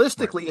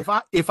 Realistically,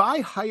 right. if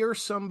I hire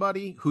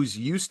somebody who's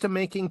used to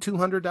making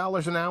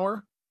 $200 an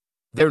hour,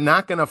 they're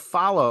not going to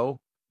follow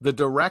the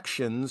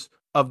directions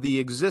of the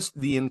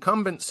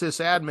incumbent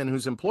sysadmin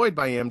who's employed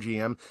by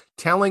MGM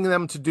telling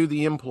them to do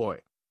the employ.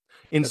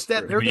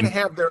 Instead, they're going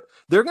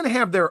to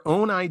have their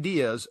own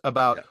ideas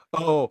about,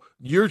 oh,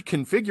 you're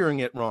configuring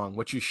it wrong.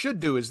 What you should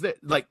do is that,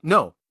 like,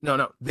 no.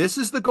 This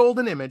is the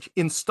golden image.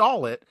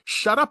 Install it,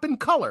 shut up in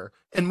color,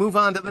 and move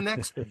on to the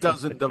next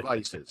dozen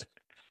devices.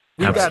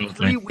 We've got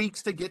 3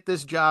 weeks to get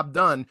this job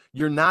done.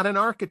 You're not an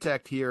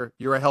architect here.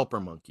 You're a helper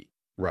monkey.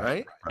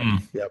 Right?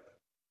 Yep.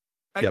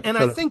 And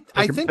I think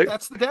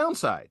that's the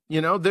downside.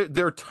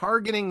 They're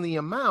targeting the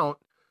amount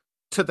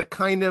to the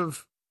kind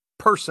of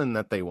person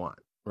that they want.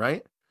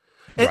 Right.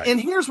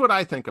 And here's what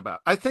I think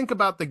about. I think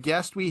about the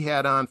guest we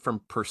had on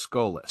from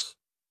Perscolis.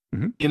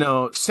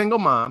 Mm-hmm. Single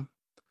mom.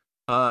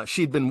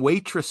 She'd been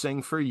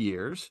waitressing for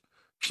years.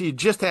 She had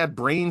just had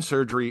brain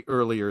surgery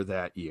earlier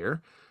that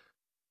year.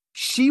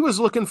 She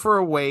was looking for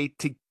a way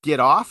to get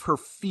off her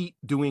feet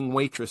doing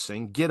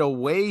waitressing, get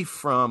away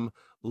from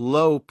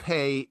low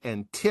pay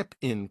and tip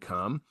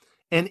income,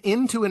 and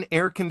into an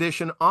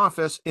air-conditioned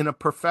office in a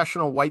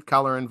professional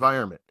white-collar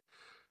environment.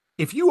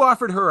 If you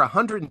offered her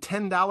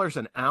 $110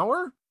 an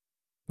hour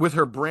with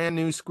her brand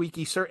new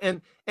squeaky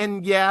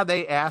and yeah,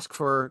 they ask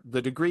for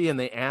the degree and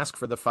they ask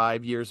for the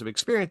 5 years of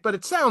experience, but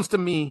it sounds to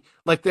me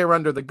like they're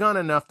under the gun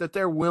enough that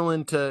they're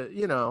willing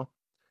to,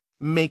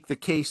 make the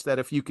case that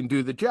if you can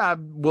do the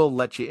job, we'll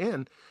let you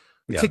in.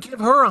 Yeah. To give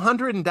her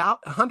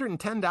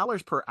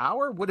 $110 per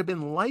hour would have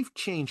been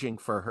life-changing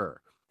for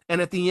her. And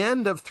at the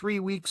end of 3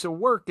 weeks of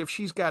work, if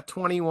she's got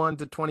 $21,000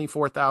 to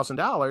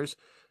 $24,000,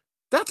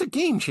 that's a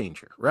game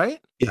changer,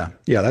 right? Yeah.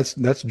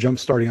 That's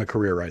jump-starting a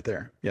career right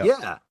there.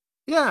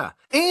 Yeah.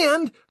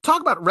 And talk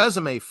about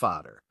resume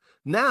fodder.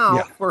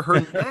 Now, for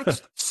her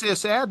next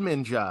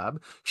sysadmin job,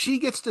 she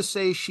gets to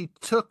say she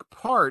took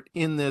part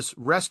in this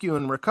rescue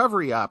and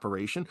recovery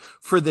operation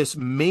for this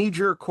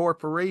major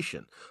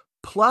corporation.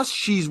 Plus,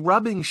 she's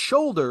rubbing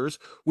shoulders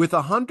with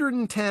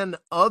 110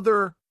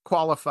 other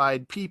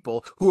qualified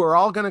people who are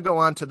all going to go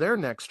on to their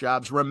next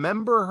jobs.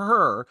 Remember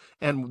her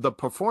and the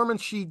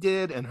performance she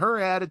did and her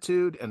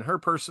attitude and her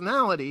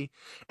personality,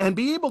 and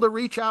be able to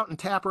reach out and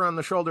tap her on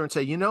the shoulder and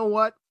say, you know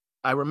what?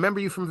 I remember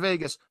you from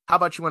Vegas. How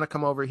about you want to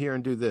come over here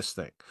and do this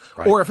thing?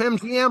 Right. Or if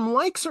MGM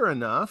likes her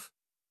enough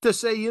to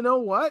say, you know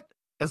what?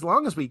 As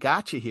long as we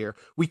got you here,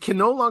 we can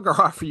no longer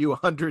offer you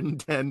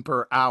 110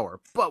 per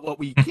hour. But what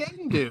we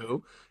can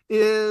do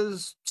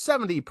is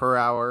 70 per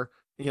hour,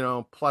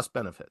 plus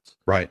benefits.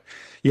 Right.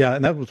 Yeah.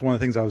 And that was one of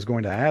the things I was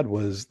going to add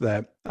was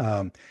that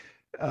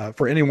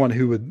for anyone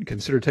who would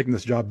consider taking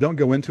this job, don't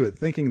go into it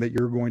thinking that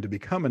you're going to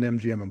become an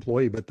MGM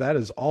employee, but that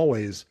is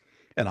always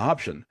an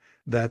option.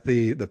 That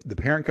the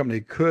parent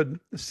company could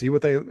see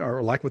what they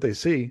or like what they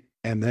see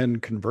and then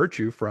convert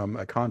you from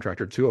a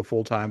contractor to a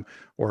full-time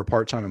or a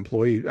part-time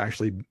employee,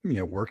 actually,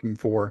 working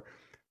for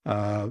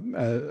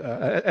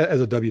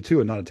as a W-2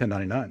 and not a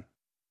 1099.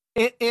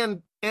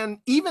 And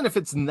even if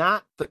it's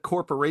not the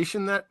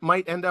corporation that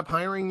might end up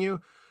hiring you,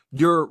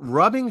 you're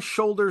rubbing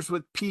shoulders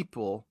with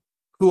people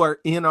who are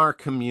in our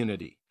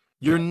community.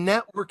 You're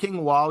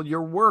networking while you're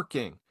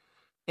working,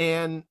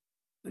 and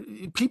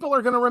people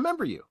are going to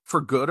remember you for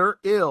good or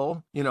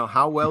ill,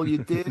 how well you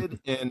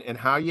did and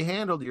how you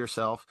handled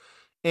yourself.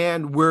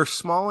 And we're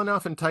small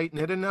enough and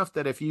tight-knit enough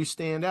that if you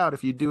stand out,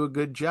 if you do a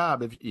good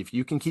job, if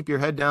you can keep your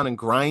head down and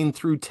grind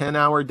through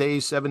 10-hour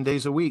days, 7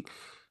 days a week,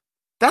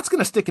 that's going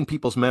to stick in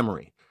people's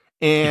memory.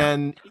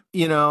 And,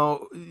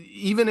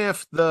 even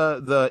if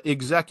the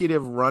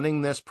executive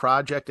running this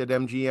project at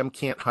MGM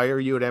can't hire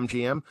you at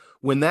MGM,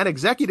 when that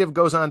executive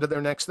goes on to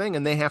their next thing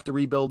and they have to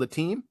rebuild a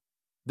team,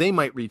 they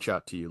might reach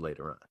out to you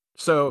later on.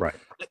 So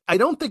I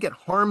don't think it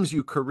harms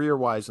you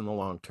career-wise in the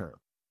long term.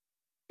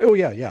 Oh,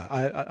 yeah.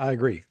 I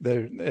agree.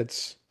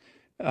 It's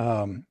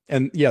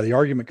And yeah, the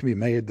argument can be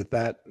made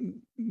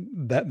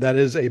that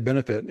is a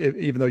benefit,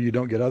 even though you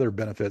don't get other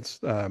benefits.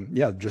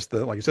 Yeah, just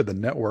like you said, the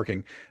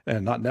networking,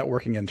 and not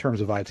networking in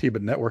terms of IT,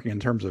 but networking in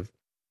terms of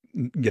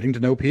getting to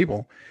know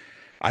people.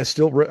 I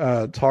still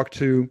talk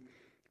to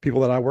people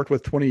that I worked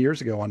with 20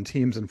 years ago on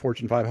teams in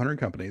Fortune 500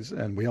 companies,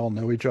 and we all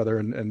know each other.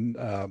 And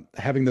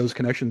having those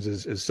connections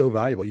is so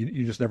valuable.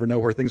 You just never know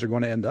where things are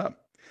going to end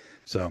up.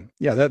 So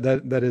yeah,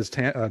 that is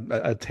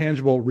a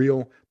tangible,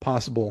 real,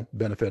 possible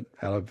benefit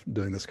out of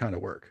doing this kind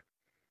of work.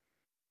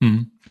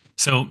 Hmm.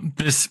 So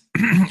this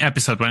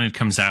episode, when it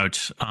comes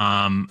out,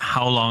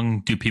 how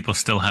long do people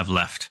still have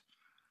left?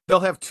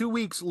 They'll have 2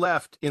 weeks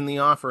left in the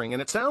offering.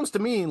 And it sounds to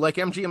me like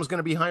MGM is going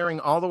to be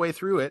hiring all the way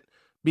through it,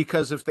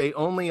 because if they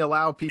only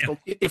allow people,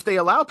 if they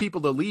allow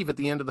people to leave at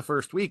the end of the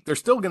first week, they're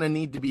still going to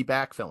need to be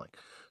backfilling.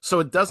 So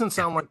it doesn't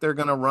sound like they're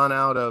going to run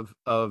out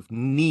of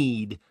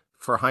need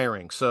for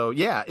hiring. So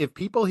yeah, if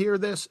people hear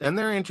this and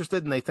they're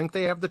interested and they think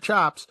they have the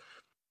chops,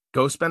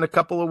 go spend a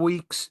couple of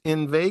weeks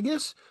in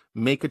Vegas,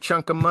 make a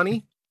chunk of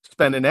money,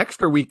 spend an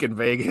extra week in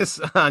Vegas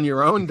on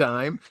your own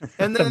dime,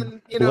 and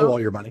then, blow all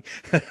your money.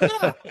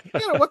 yeah,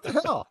 what the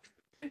hell?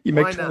 You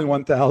make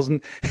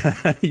 21,000,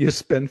 you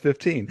spend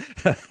 15.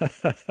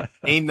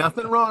 Ain't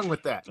nothing wrong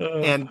with that.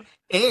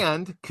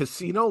 And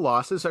casino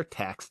losses are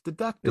tax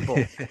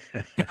deductible.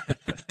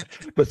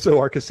 But so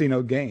are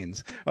casino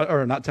gains,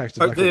 or not tax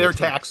deductible. They're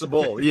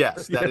taxable.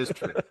 Yes, that is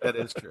true. That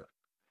is true.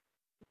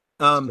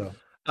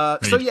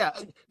 So yeah,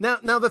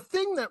 now the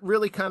thing that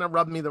really kind of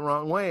rubbed me the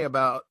wrong way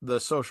about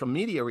the social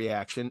media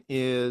reaction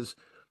is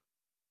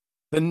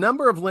the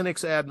number of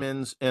Linux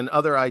admins and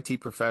other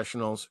IT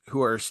professionals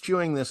who are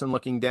eschewing this and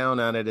looking down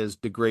on it as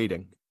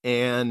degrading.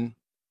 And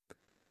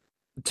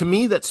to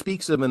me, that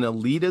speaks of an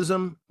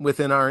elitism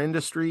within our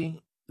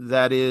industry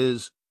that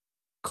is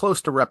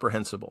close to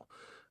reprehensible.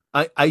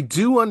 I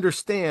do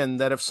understand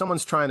that if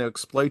someone's trying to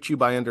exploit you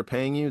by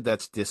underpaying you,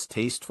 that's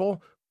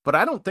distasteful, but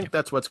I don't think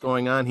that's what's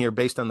going on here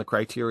based on the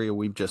criteria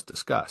we've just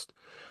discussed.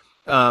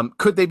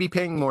 Could they be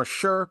paying more?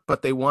 Sure,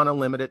 but they want to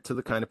limit it to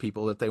the kind of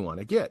people that they want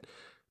to get.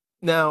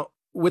 Now,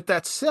 with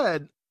that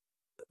said,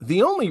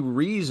 the only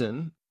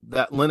reason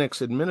that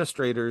Linux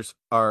administrators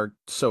are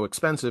so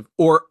expensive,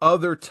 or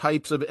other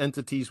types of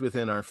entities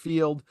within our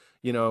field,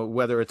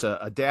 whether it's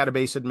a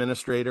database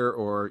administrator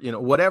or,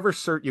 whatever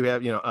cert you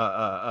have,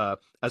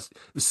 a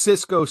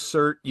Cisco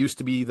cert used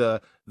to be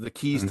the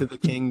keys to the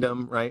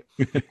kingdom, right?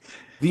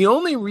 The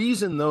only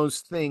reason those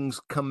things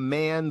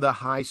command the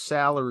high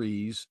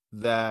salaries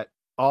that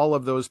all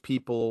of those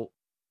people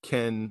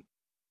can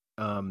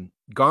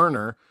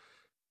garner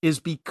is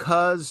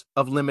because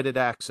of limited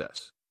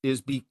access,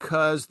 is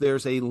because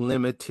there's a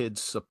limited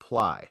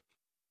supply.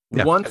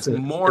 Yeah, it's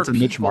a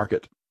niche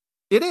market.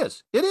 It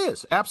is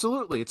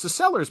absolutely. It's a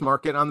seller's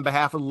market on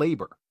behalf of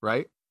labor,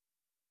 right?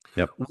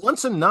 Yep.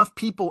 Once enough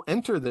people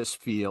enter this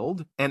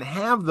field and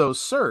have those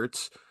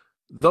certs,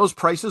 those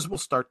prices will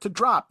start to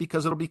drop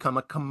because it'll become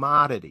a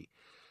commodity.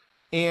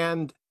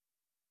 And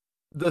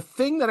the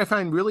thing that I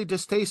find really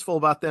distasteful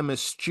about them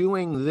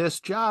eschewing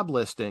this job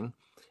listing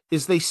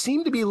is they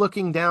seem to be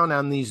looking down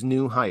on these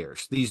new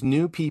hires, these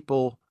new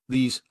people,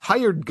 these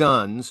hired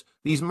guns,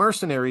 these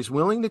mercenaries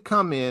willing to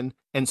come in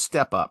and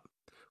step up,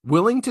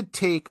 willing to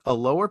take a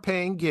lower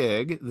paying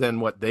gig than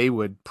what they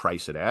would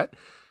price it at,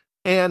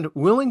 and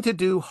willing to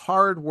do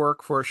hard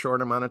work for a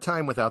short amount of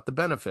time without the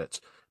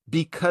benefits,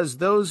 because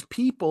those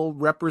people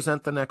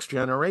represent the next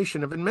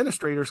generation of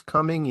administrators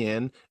coming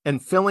in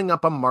and filling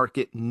up a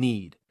market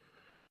need.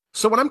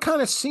 So what I'm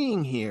kind of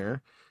seeing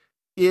here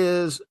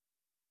is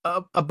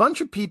a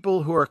bunch of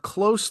people who are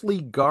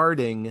closely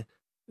guarding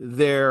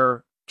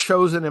their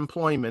chosen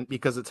employment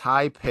because it's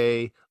high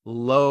pay,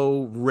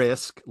 low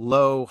risk,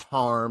 low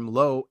harm,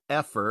 low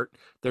effort.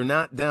 They're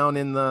not down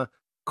in the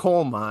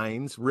coal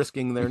mines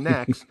risking their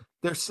necks.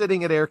 They're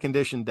sitting at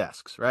air-conditioned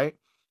desks, right?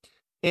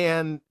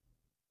 And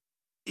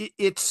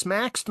it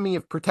smacks me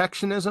of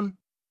protectionism,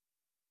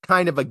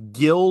 kind of a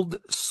guild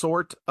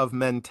sort of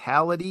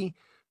mentality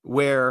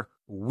where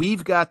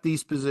we've got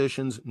these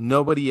positions,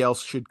 nobody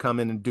else should come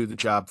in and do the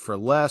job for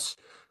less.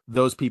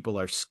 Those people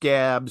are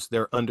scabs.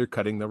 They're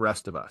undercutting the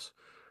rest of us.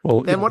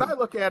 Well, and what I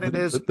look at it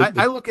is,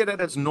 I look at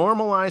it as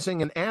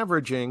normalizing and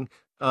averaging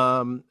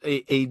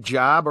a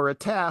job or a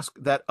task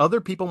that other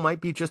people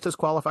might be just as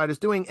qualified as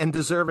doing and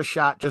deserve a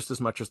shot just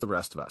as much as the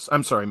rest of us.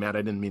 I'm sorry, Matt,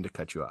 I didn't mean to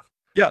cut you off.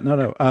 Yeah,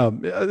 no.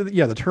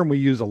 Yeah, the term we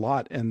use a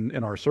lot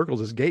in our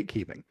circles is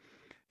gatekeeping.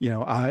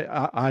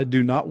 I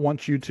do not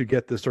want you to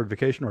get this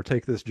certification or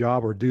take this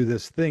job or do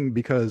this thing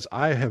because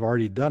I have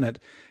already done it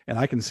and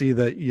I can see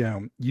that,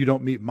 you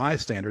don't meet my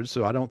standards,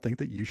 so I don't think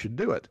that you should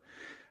do it.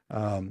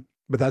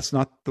 But that's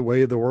not the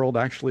way the world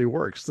actually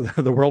works.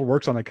 The world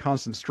works on a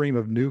constant stream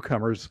of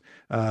newcomers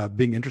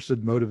being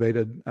interested,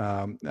 motivated,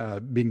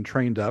 being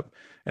trained up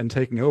and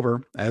taking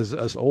over as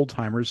us old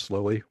timers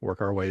slowly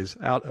work our ways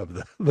out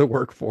of the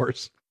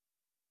workforce.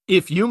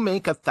 If you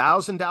make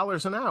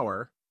 $1,000 an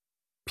hour,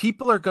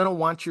 people are going to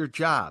want your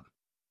job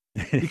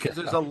because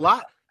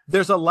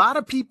there's a lot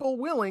of people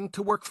willing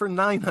to work for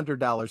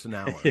 $900 an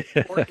hour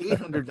or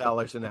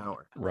 $800 an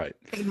hour. Right.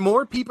 And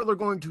more people are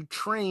going to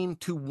train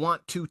to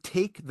want to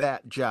take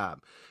that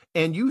job.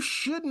 And you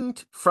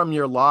shouldn't, from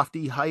your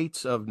lofty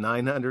heights of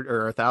 $900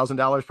 or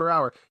 $1,000 per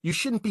hour, you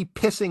shouldn't be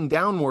pissing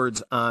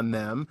downwards on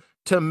them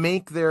to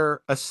make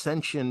their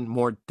ascension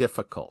more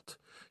difficult.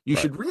 You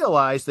should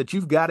realize that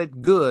you've got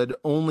it good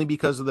only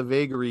because of the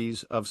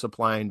vagaries of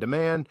supply and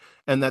demand,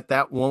 and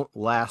that won't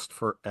last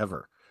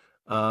forever.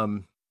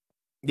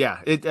 Yeah,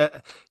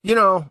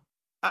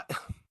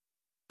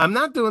 I'm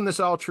not doing this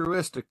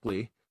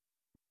altruistically,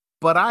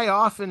 but I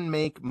often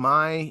make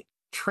my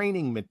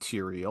training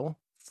material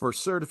for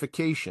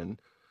certification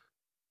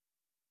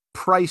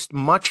priced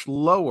much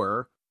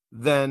lower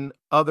than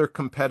other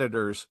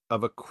competitors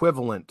of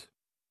equivalent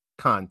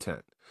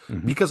content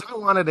because I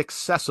want it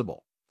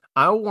accessible.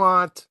 I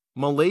want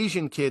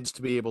Malaysian kids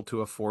to be able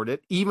to afford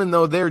it, even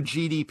though their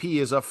GDP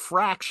is a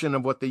fraction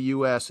of what the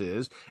US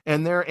is,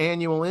 and their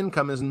annual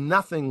income is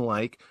nothing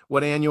like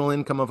what annual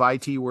income of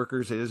IT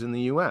workers is in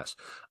the US.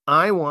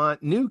 I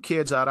want new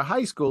kids out of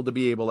high school to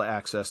be able to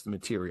access the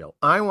material.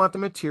 I want the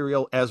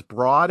material as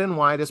broad and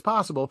wide as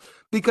possible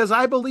because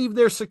I believe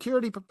there's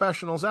security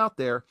professionals out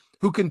there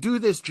who can do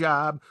this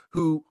job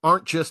who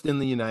aren't just in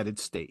the United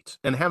States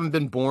and haven't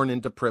been born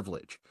into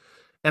privilege.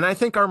 And I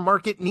think our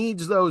market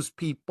needs those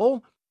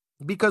people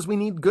because we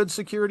need good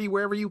security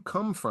wherever you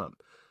come from.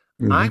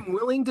 I'm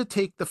willing to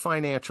take the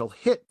financial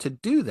hit to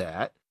do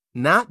that,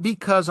 not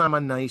because I'm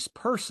a nice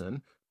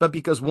person, but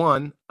because,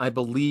 one, I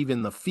believe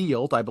in the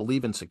field, I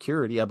believe in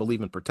security, I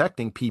believe in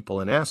protecting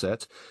people and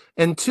assets.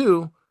 And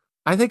two,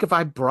 I think if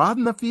I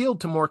broaden the field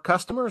to more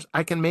customers,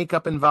 I can make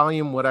up in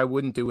volume what I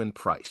wouldn't do in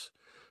price.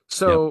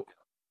 So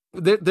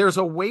there's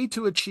a way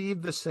to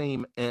achieve the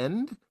same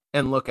end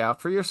and look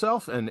out for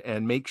yourself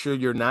and make sure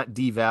you're not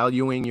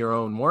devaluing your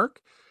own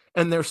work.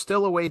 And there's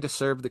still a way to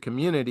serve the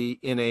community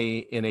in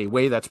a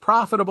way that's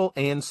profitable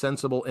and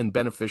sensible and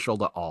beneficial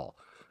to all.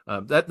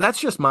 That's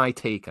just my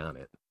take on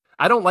it.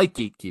 I don't like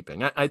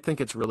gatekeeping. I think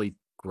it's really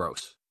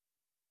gross.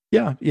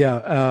 Yeah.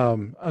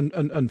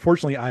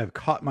 Unfortunately, I have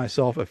caught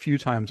myself a few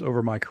times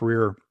over my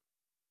career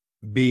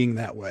being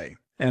that way.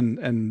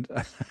 And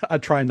I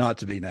try not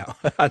to be now.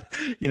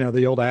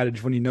 The old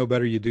adage, when you know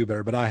better, you do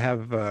better. But I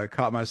have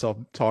caught myself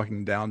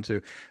talking down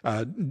to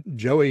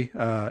Joey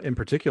in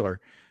particular.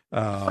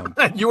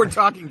 You were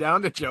talking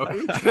down to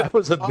Joey? I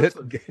was a bit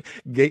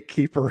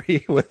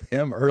gatekeepery with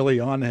him early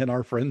on in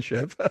our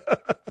friendship.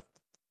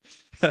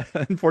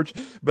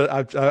 Unfortunately,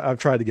 but I've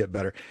tried to get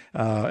better,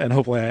 and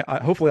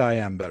hopefully I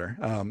am better.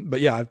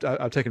 But yeah,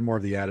 I've taken more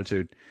of the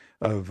attitude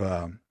of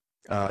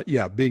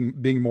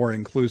being more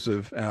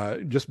inclusive,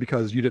 just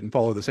because you didn't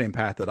follow the same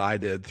path that I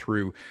did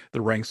through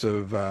the ranks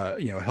of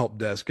help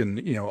desk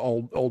and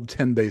old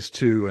 10 base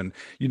 2, and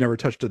you never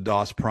touched a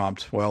DOS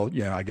prompt. Well,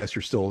 I guess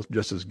you're still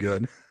just as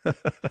good.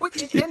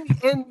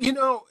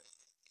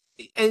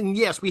 And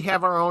yes, we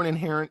have our own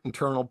inherent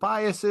internal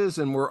biases,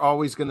 and we're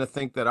always going to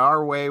think that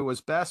our way was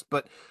best.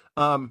 But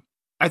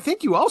I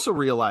think you also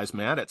realize,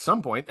 Matt, at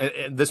some point,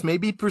 and this may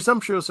be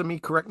presumptuous of me,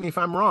 correct me if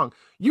I'm wrong,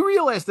 you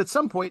realized at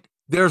some point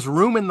there's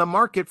room in the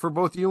market for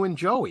both you and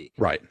Joey.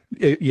 Right.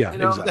 Yeah,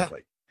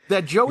 exactly.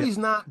 That Joey's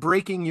not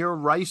breaking your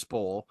rice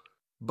bowl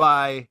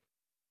by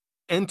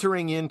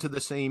entering into the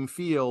same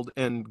field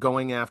and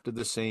going after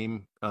the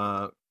same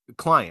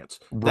clients.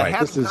 Right.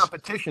 That having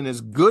competition is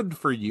good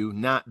for you,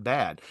 not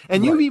bad.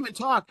 And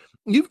Right.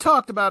 you've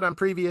talked about on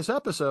previous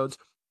episodes,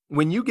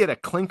 when you get a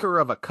clinker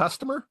of a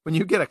customer, when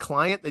you get a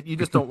client that you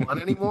just don't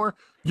want anymore,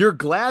 you're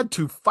glad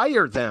to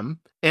fire them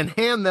and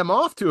hand them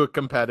off to a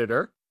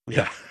competitor.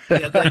 Yeah.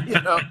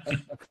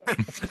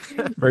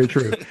 Very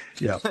true.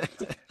 Yeah.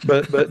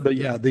 But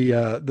yeah,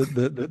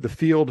 the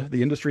field,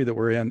 the industry that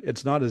we're in,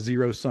 it's not a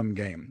zero-sum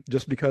game.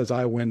 Just because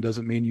I win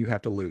doesn't mean you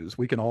have to lose.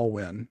 We can all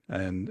win,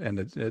 and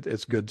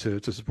it's good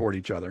to support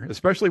each other,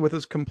 especially with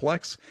as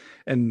complex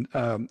and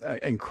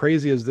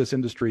crazy as this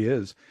industry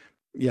is.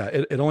 Yeah,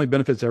 it only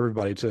benefits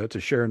everybody to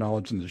share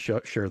knowledge and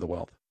to share the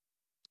wealth.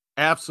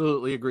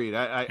 Absolutely agreed.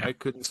 I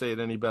couldn't say it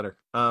any better.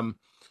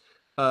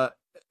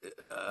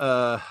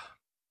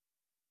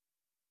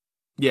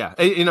 Yeah,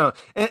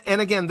 and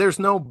again, there's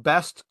no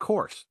best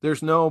course.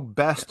 There's no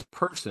best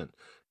person.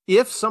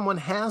 If someone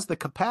has the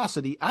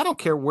capacity, I don't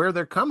care where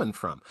they're coming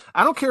from.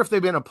 I don't care if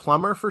they've been a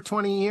plumber for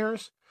 20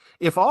 years.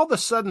 If all of a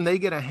sudden they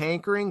get a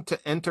hankering to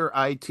enter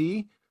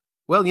IT,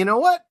 well, you know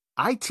what?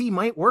 IT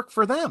might work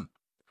for them.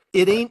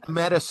 It ain't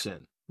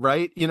medicine,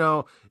 right?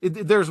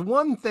 There's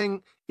one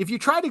thing. If you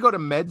try to go to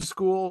med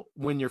school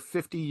when you're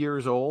 50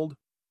 years old,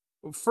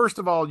 first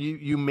of all,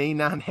 you may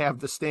not have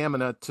the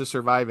stamina to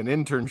survive an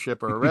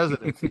internship or a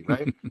residency,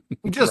 right?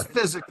 Just right.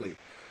 Physically.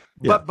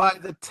 Yeah. But by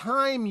the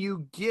time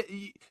you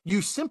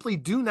simply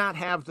do not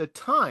have the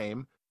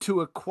time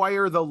to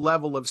acquire the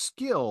level of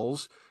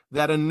skills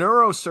that a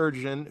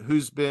neurosurgeon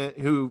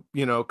who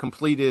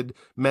completed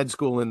med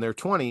school in their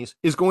 20s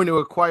is going to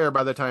acquire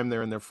by the time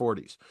they're in their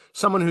 40s.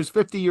 Someone who's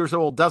 50 years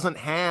old doesn't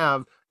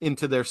have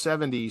into their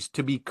 70s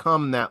to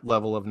become that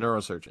level of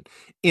neurosurgeon.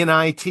 In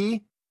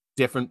IT,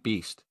 different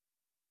beast.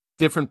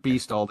 Different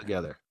beast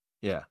altogether.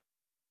 Yeah.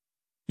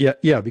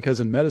 Yeah, because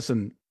in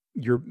medicine,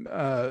 you're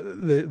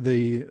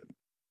the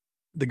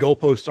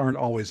goalposts aren't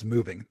always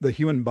moving. The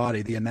human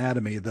body, the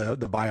anatomy,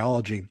 the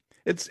biology,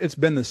 it's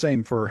been the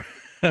same for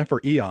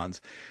for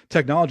eons.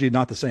 Technology,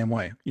 not the same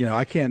way.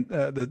 I can't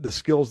the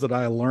skills that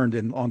I learned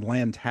on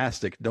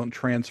Landtastic don't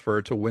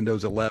transfer to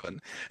Windows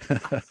 11.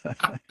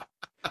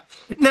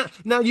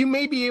 Now you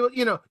may be able,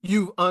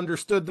 you've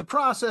understood the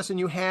process and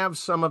you have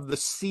some of the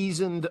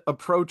seasoned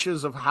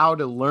approaches of how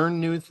to learn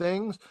new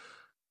things.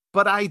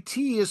 But IT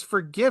is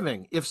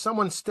forgiving. If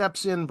someone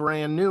steps in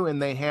brand new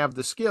and they have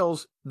the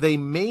skills, they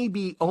may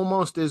be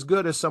almost as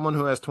good as someone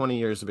who has 20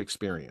 years of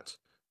experience,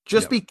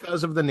 just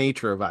because of the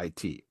nature of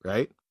IT,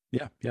 right?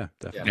 Yeah,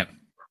 definitely.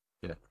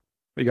 Yeah.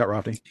 What you got,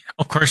 Rafty?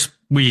 Of course,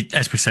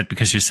 as we said,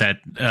 because you said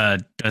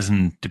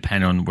doesn't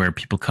depend on where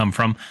people come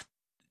from.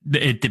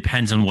 It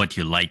depends on what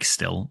you like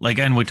still.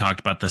 And we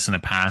talked about this in the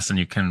past, and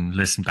you can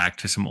listen back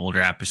to some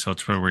older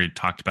episodes where we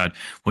talked about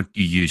what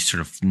you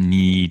sort of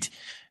need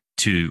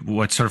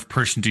what sort of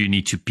person do you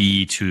need to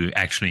be to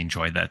actually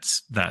enjoy that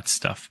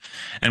stuff.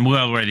 And we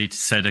already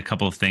said a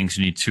couple of things.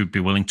 You need to be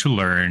willing to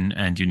learn,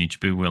 and you need to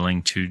be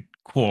willing to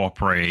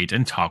cooperate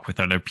and talk with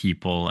other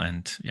people.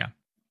 And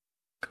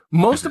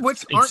most of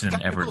which aren't an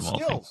technical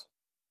skills.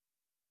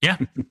 Yeah,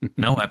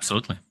 no,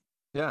 absolutely.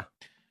 Yeah.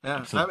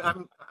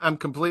 Absolutely. I'm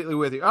completely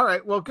with you. All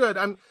right, well, good.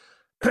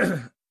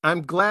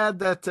 I'm glad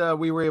that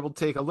we were able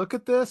to take a look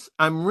at this.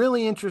 I'm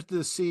really interested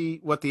to see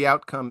what the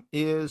outcome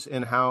is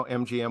and how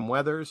MGM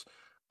weathers.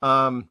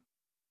 It's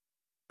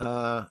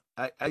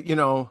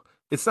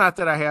not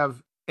that I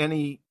have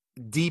any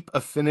deep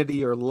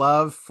affinity or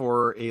love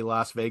for a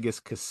Las Vegas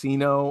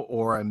casino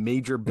or a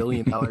major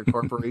billion-dollar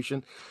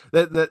corporation.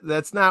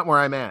 That's not where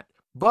I'm at.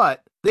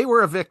 But they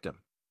were a victim.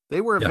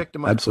 They were a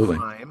victim of a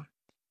crime.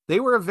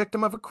 They were a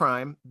victim of a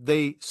crime.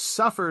 They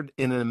suffered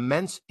an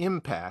immense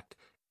impact.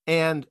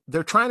 And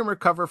they're trying to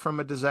recover from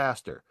a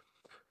disaster.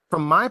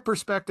 From my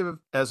perspective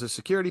as a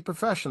security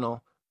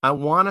professional, I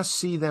want to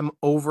see them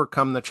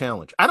overcome the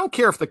challenge. I don't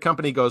care if the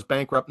company goes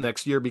bankrupt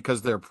next year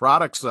because their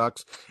product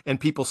sucks and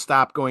people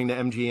stop going to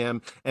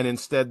MGM and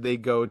instead they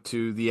go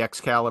to the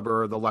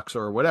Excalibur or the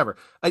Luxor or whatever.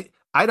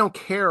 I don't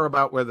care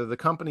about whether the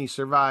company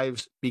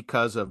survives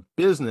because of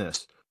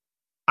business.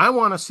 I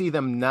want to see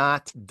them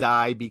not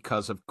die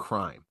because of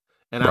crime.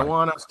 And I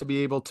want us to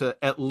be able to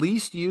at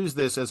least use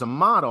this as a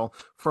model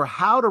for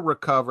how to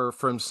recover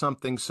from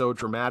something so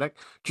dramatic,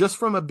 just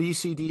from a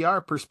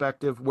BCDR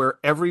perspective, where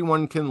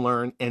everyone can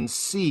learn and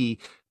see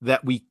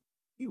that we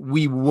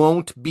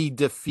won't be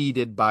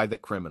defeated by the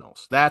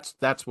criminals. That's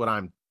what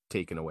I'm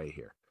taking away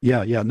here.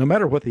 Yeah. No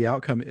matter what the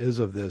outcome is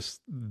of this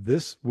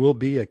will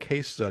be a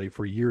case study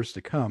for years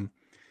to come,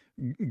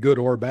 good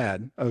or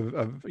bad,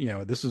 of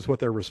this is what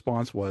their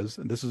response was,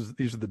 and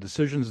these are the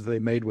decisions they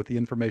made with the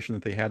information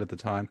that they had at the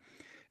time,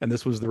 and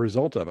this was the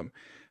result of them.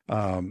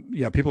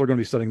 People are going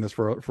to be studying this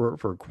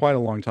for quite a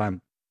long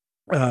time.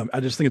 I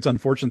just think it's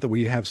unfortunate that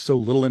we have so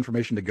little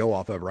information to go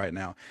off of right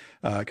now,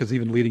 because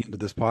even leading into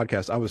this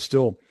podcast, I was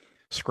still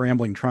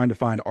scrambling, trying to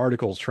find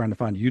articles, trying to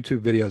find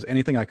YouTube videos,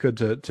 anything I could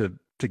to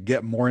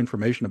get more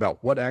information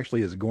about what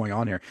actually is going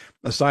on here.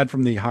 Aside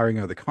from the hiring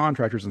of the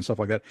contractors and stuff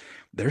like that,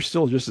 there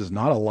still just is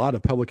not a lot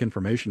of public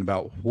information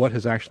about what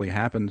has actually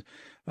happened,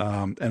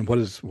 and what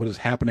is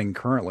happening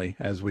currently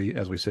as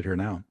we sit here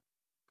now.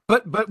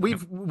 But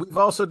we've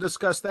also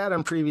discussed that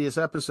on previous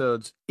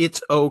episodes.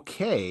 It's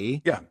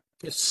okay. Yeah.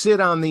 Sit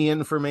on the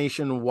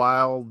information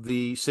while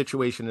the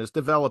situation is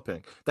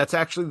developing. That's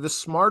actually the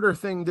smarter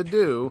thing to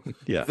do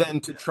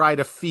than to try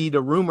to feed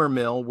a rumor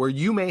mill where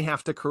you may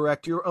have to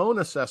correct your own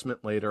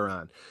assessment later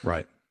on.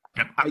 Right.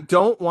 I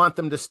don't want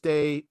them to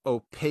stay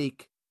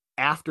opaque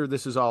after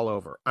this is all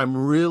over. I'm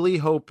really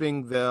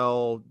hoping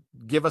they'll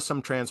give us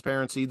some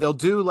transparency. They'll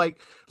do like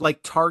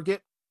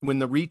Target, when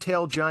the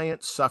retail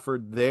giant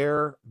suffered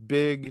their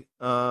big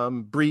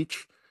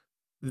breach.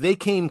 They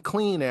came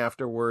clean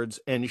afterwards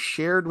and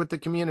shared with the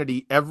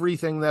community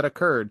everything that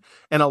occurred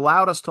and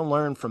allowed us to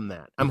learn from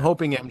that. I'm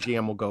hoping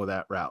MGM will go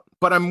that route,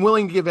 but I'm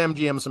willing to give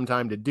MGM some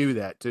time to do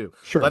that too.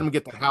 Sure. Let them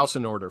get the house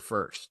in order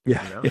first.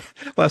 Yeah.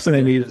 Last thing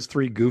they need is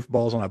three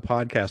goofballs on a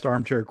podcast,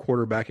 armchair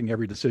quarterbacking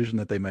every decision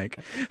that they make.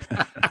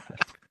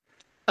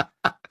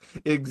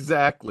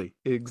 Exactly.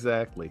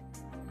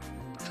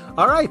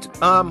 All right.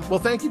 Well,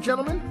 thank you,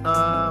 gentlemen.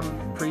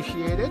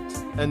 Appreciate it.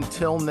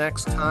 Until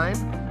next time,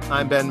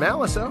 I'm Ben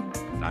Maliso.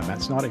 I'm Matt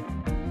Snoddy.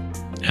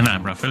 And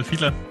I'm Raphael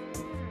Fiedler.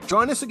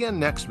 Join us again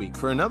next week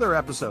for another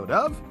episode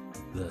of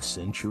The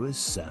Sensuous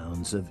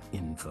Sounds of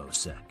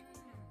InfoSec.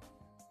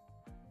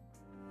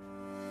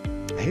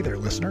 Hey there,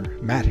 listener.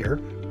 Matt here.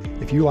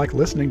 If you like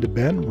listening to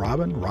Ben,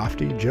 Robin,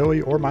 Rafty,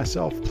 Joey, or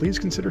myself, please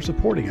consider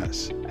supporting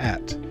us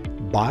at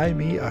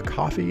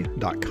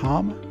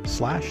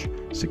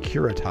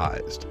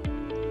buymeacoffee.com/securitized.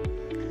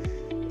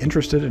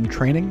 Interested in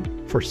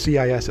training for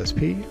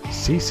CISSP,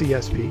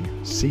 CCSP,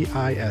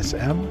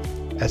 CISM,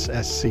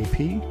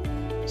 SSCP,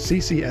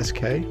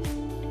 CCSK,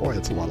 boy,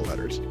 that's a lot of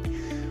letters,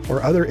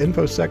 or other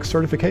InfoSec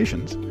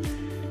certifications?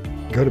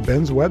 Go to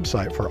Ben's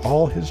website for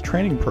all his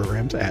training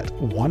programs at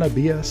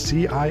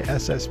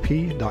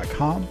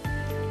wannabeacissp.com.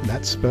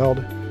 That's spelled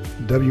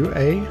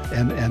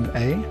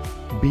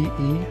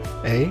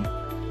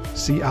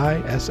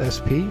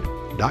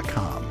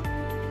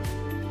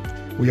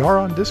WANNABEACISSP.com. We are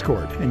on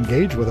Discord.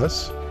 Engage with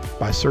us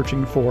by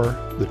searching for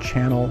the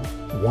channel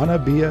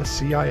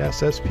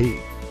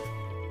WannaBeaCISSP.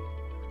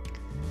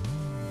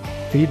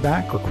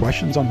 Feedback or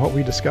questions on what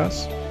we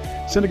discuss?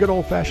 Send a good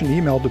old-fashioned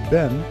email to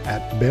Ben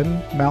at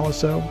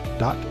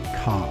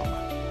benmaliso.com.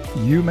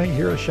 You may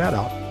hear a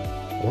shout-out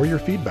or your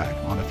feedback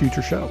on a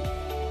future show.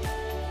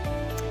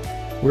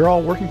 We're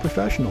all working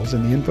professionals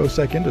in the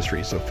InfoSec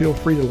industry, so feel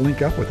free to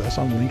link up with us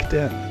on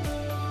LinkedIn.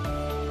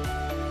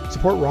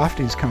 Support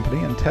Rofty's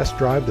company and test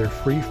drive their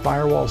free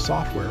firewall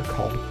software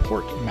called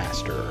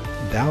Portmaster,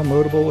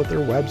 downloadable at their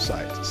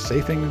website,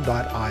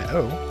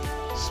 safing.io,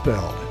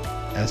 spelled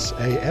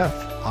SAFING.io.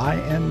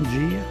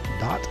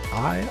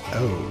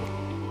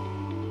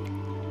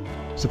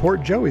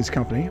 Support Joey's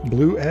company,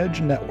 Blue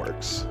Edge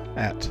Networks,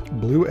 at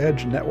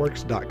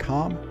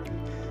blueedgenetworks.com,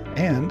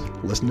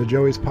 and listen to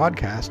Joey's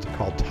podcast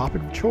called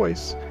Topic of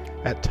Choice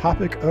at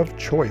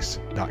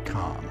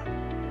topicofchoice.com.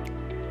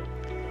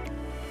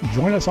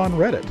 Join us on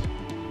Reddit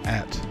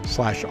at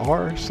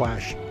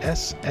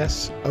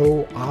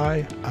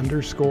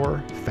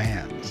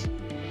 /r/SSOI_fans.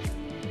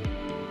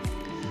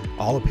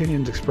 All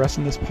opinions expressed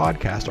in this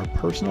podcast are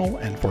personal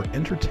and for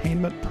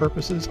entertainment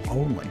purposes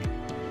only.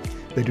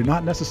 They do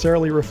not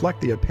necessarily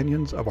reflect the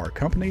opinions of our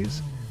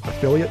companies,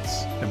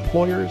 affiliates,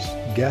 employers,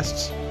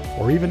 guests,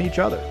 or even each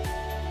other.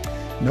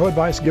 No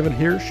advice given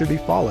here should be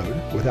followed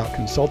without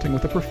consulting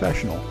with a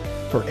professional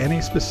for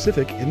any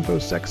specific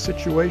InfoSec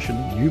situation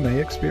you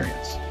may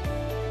experience.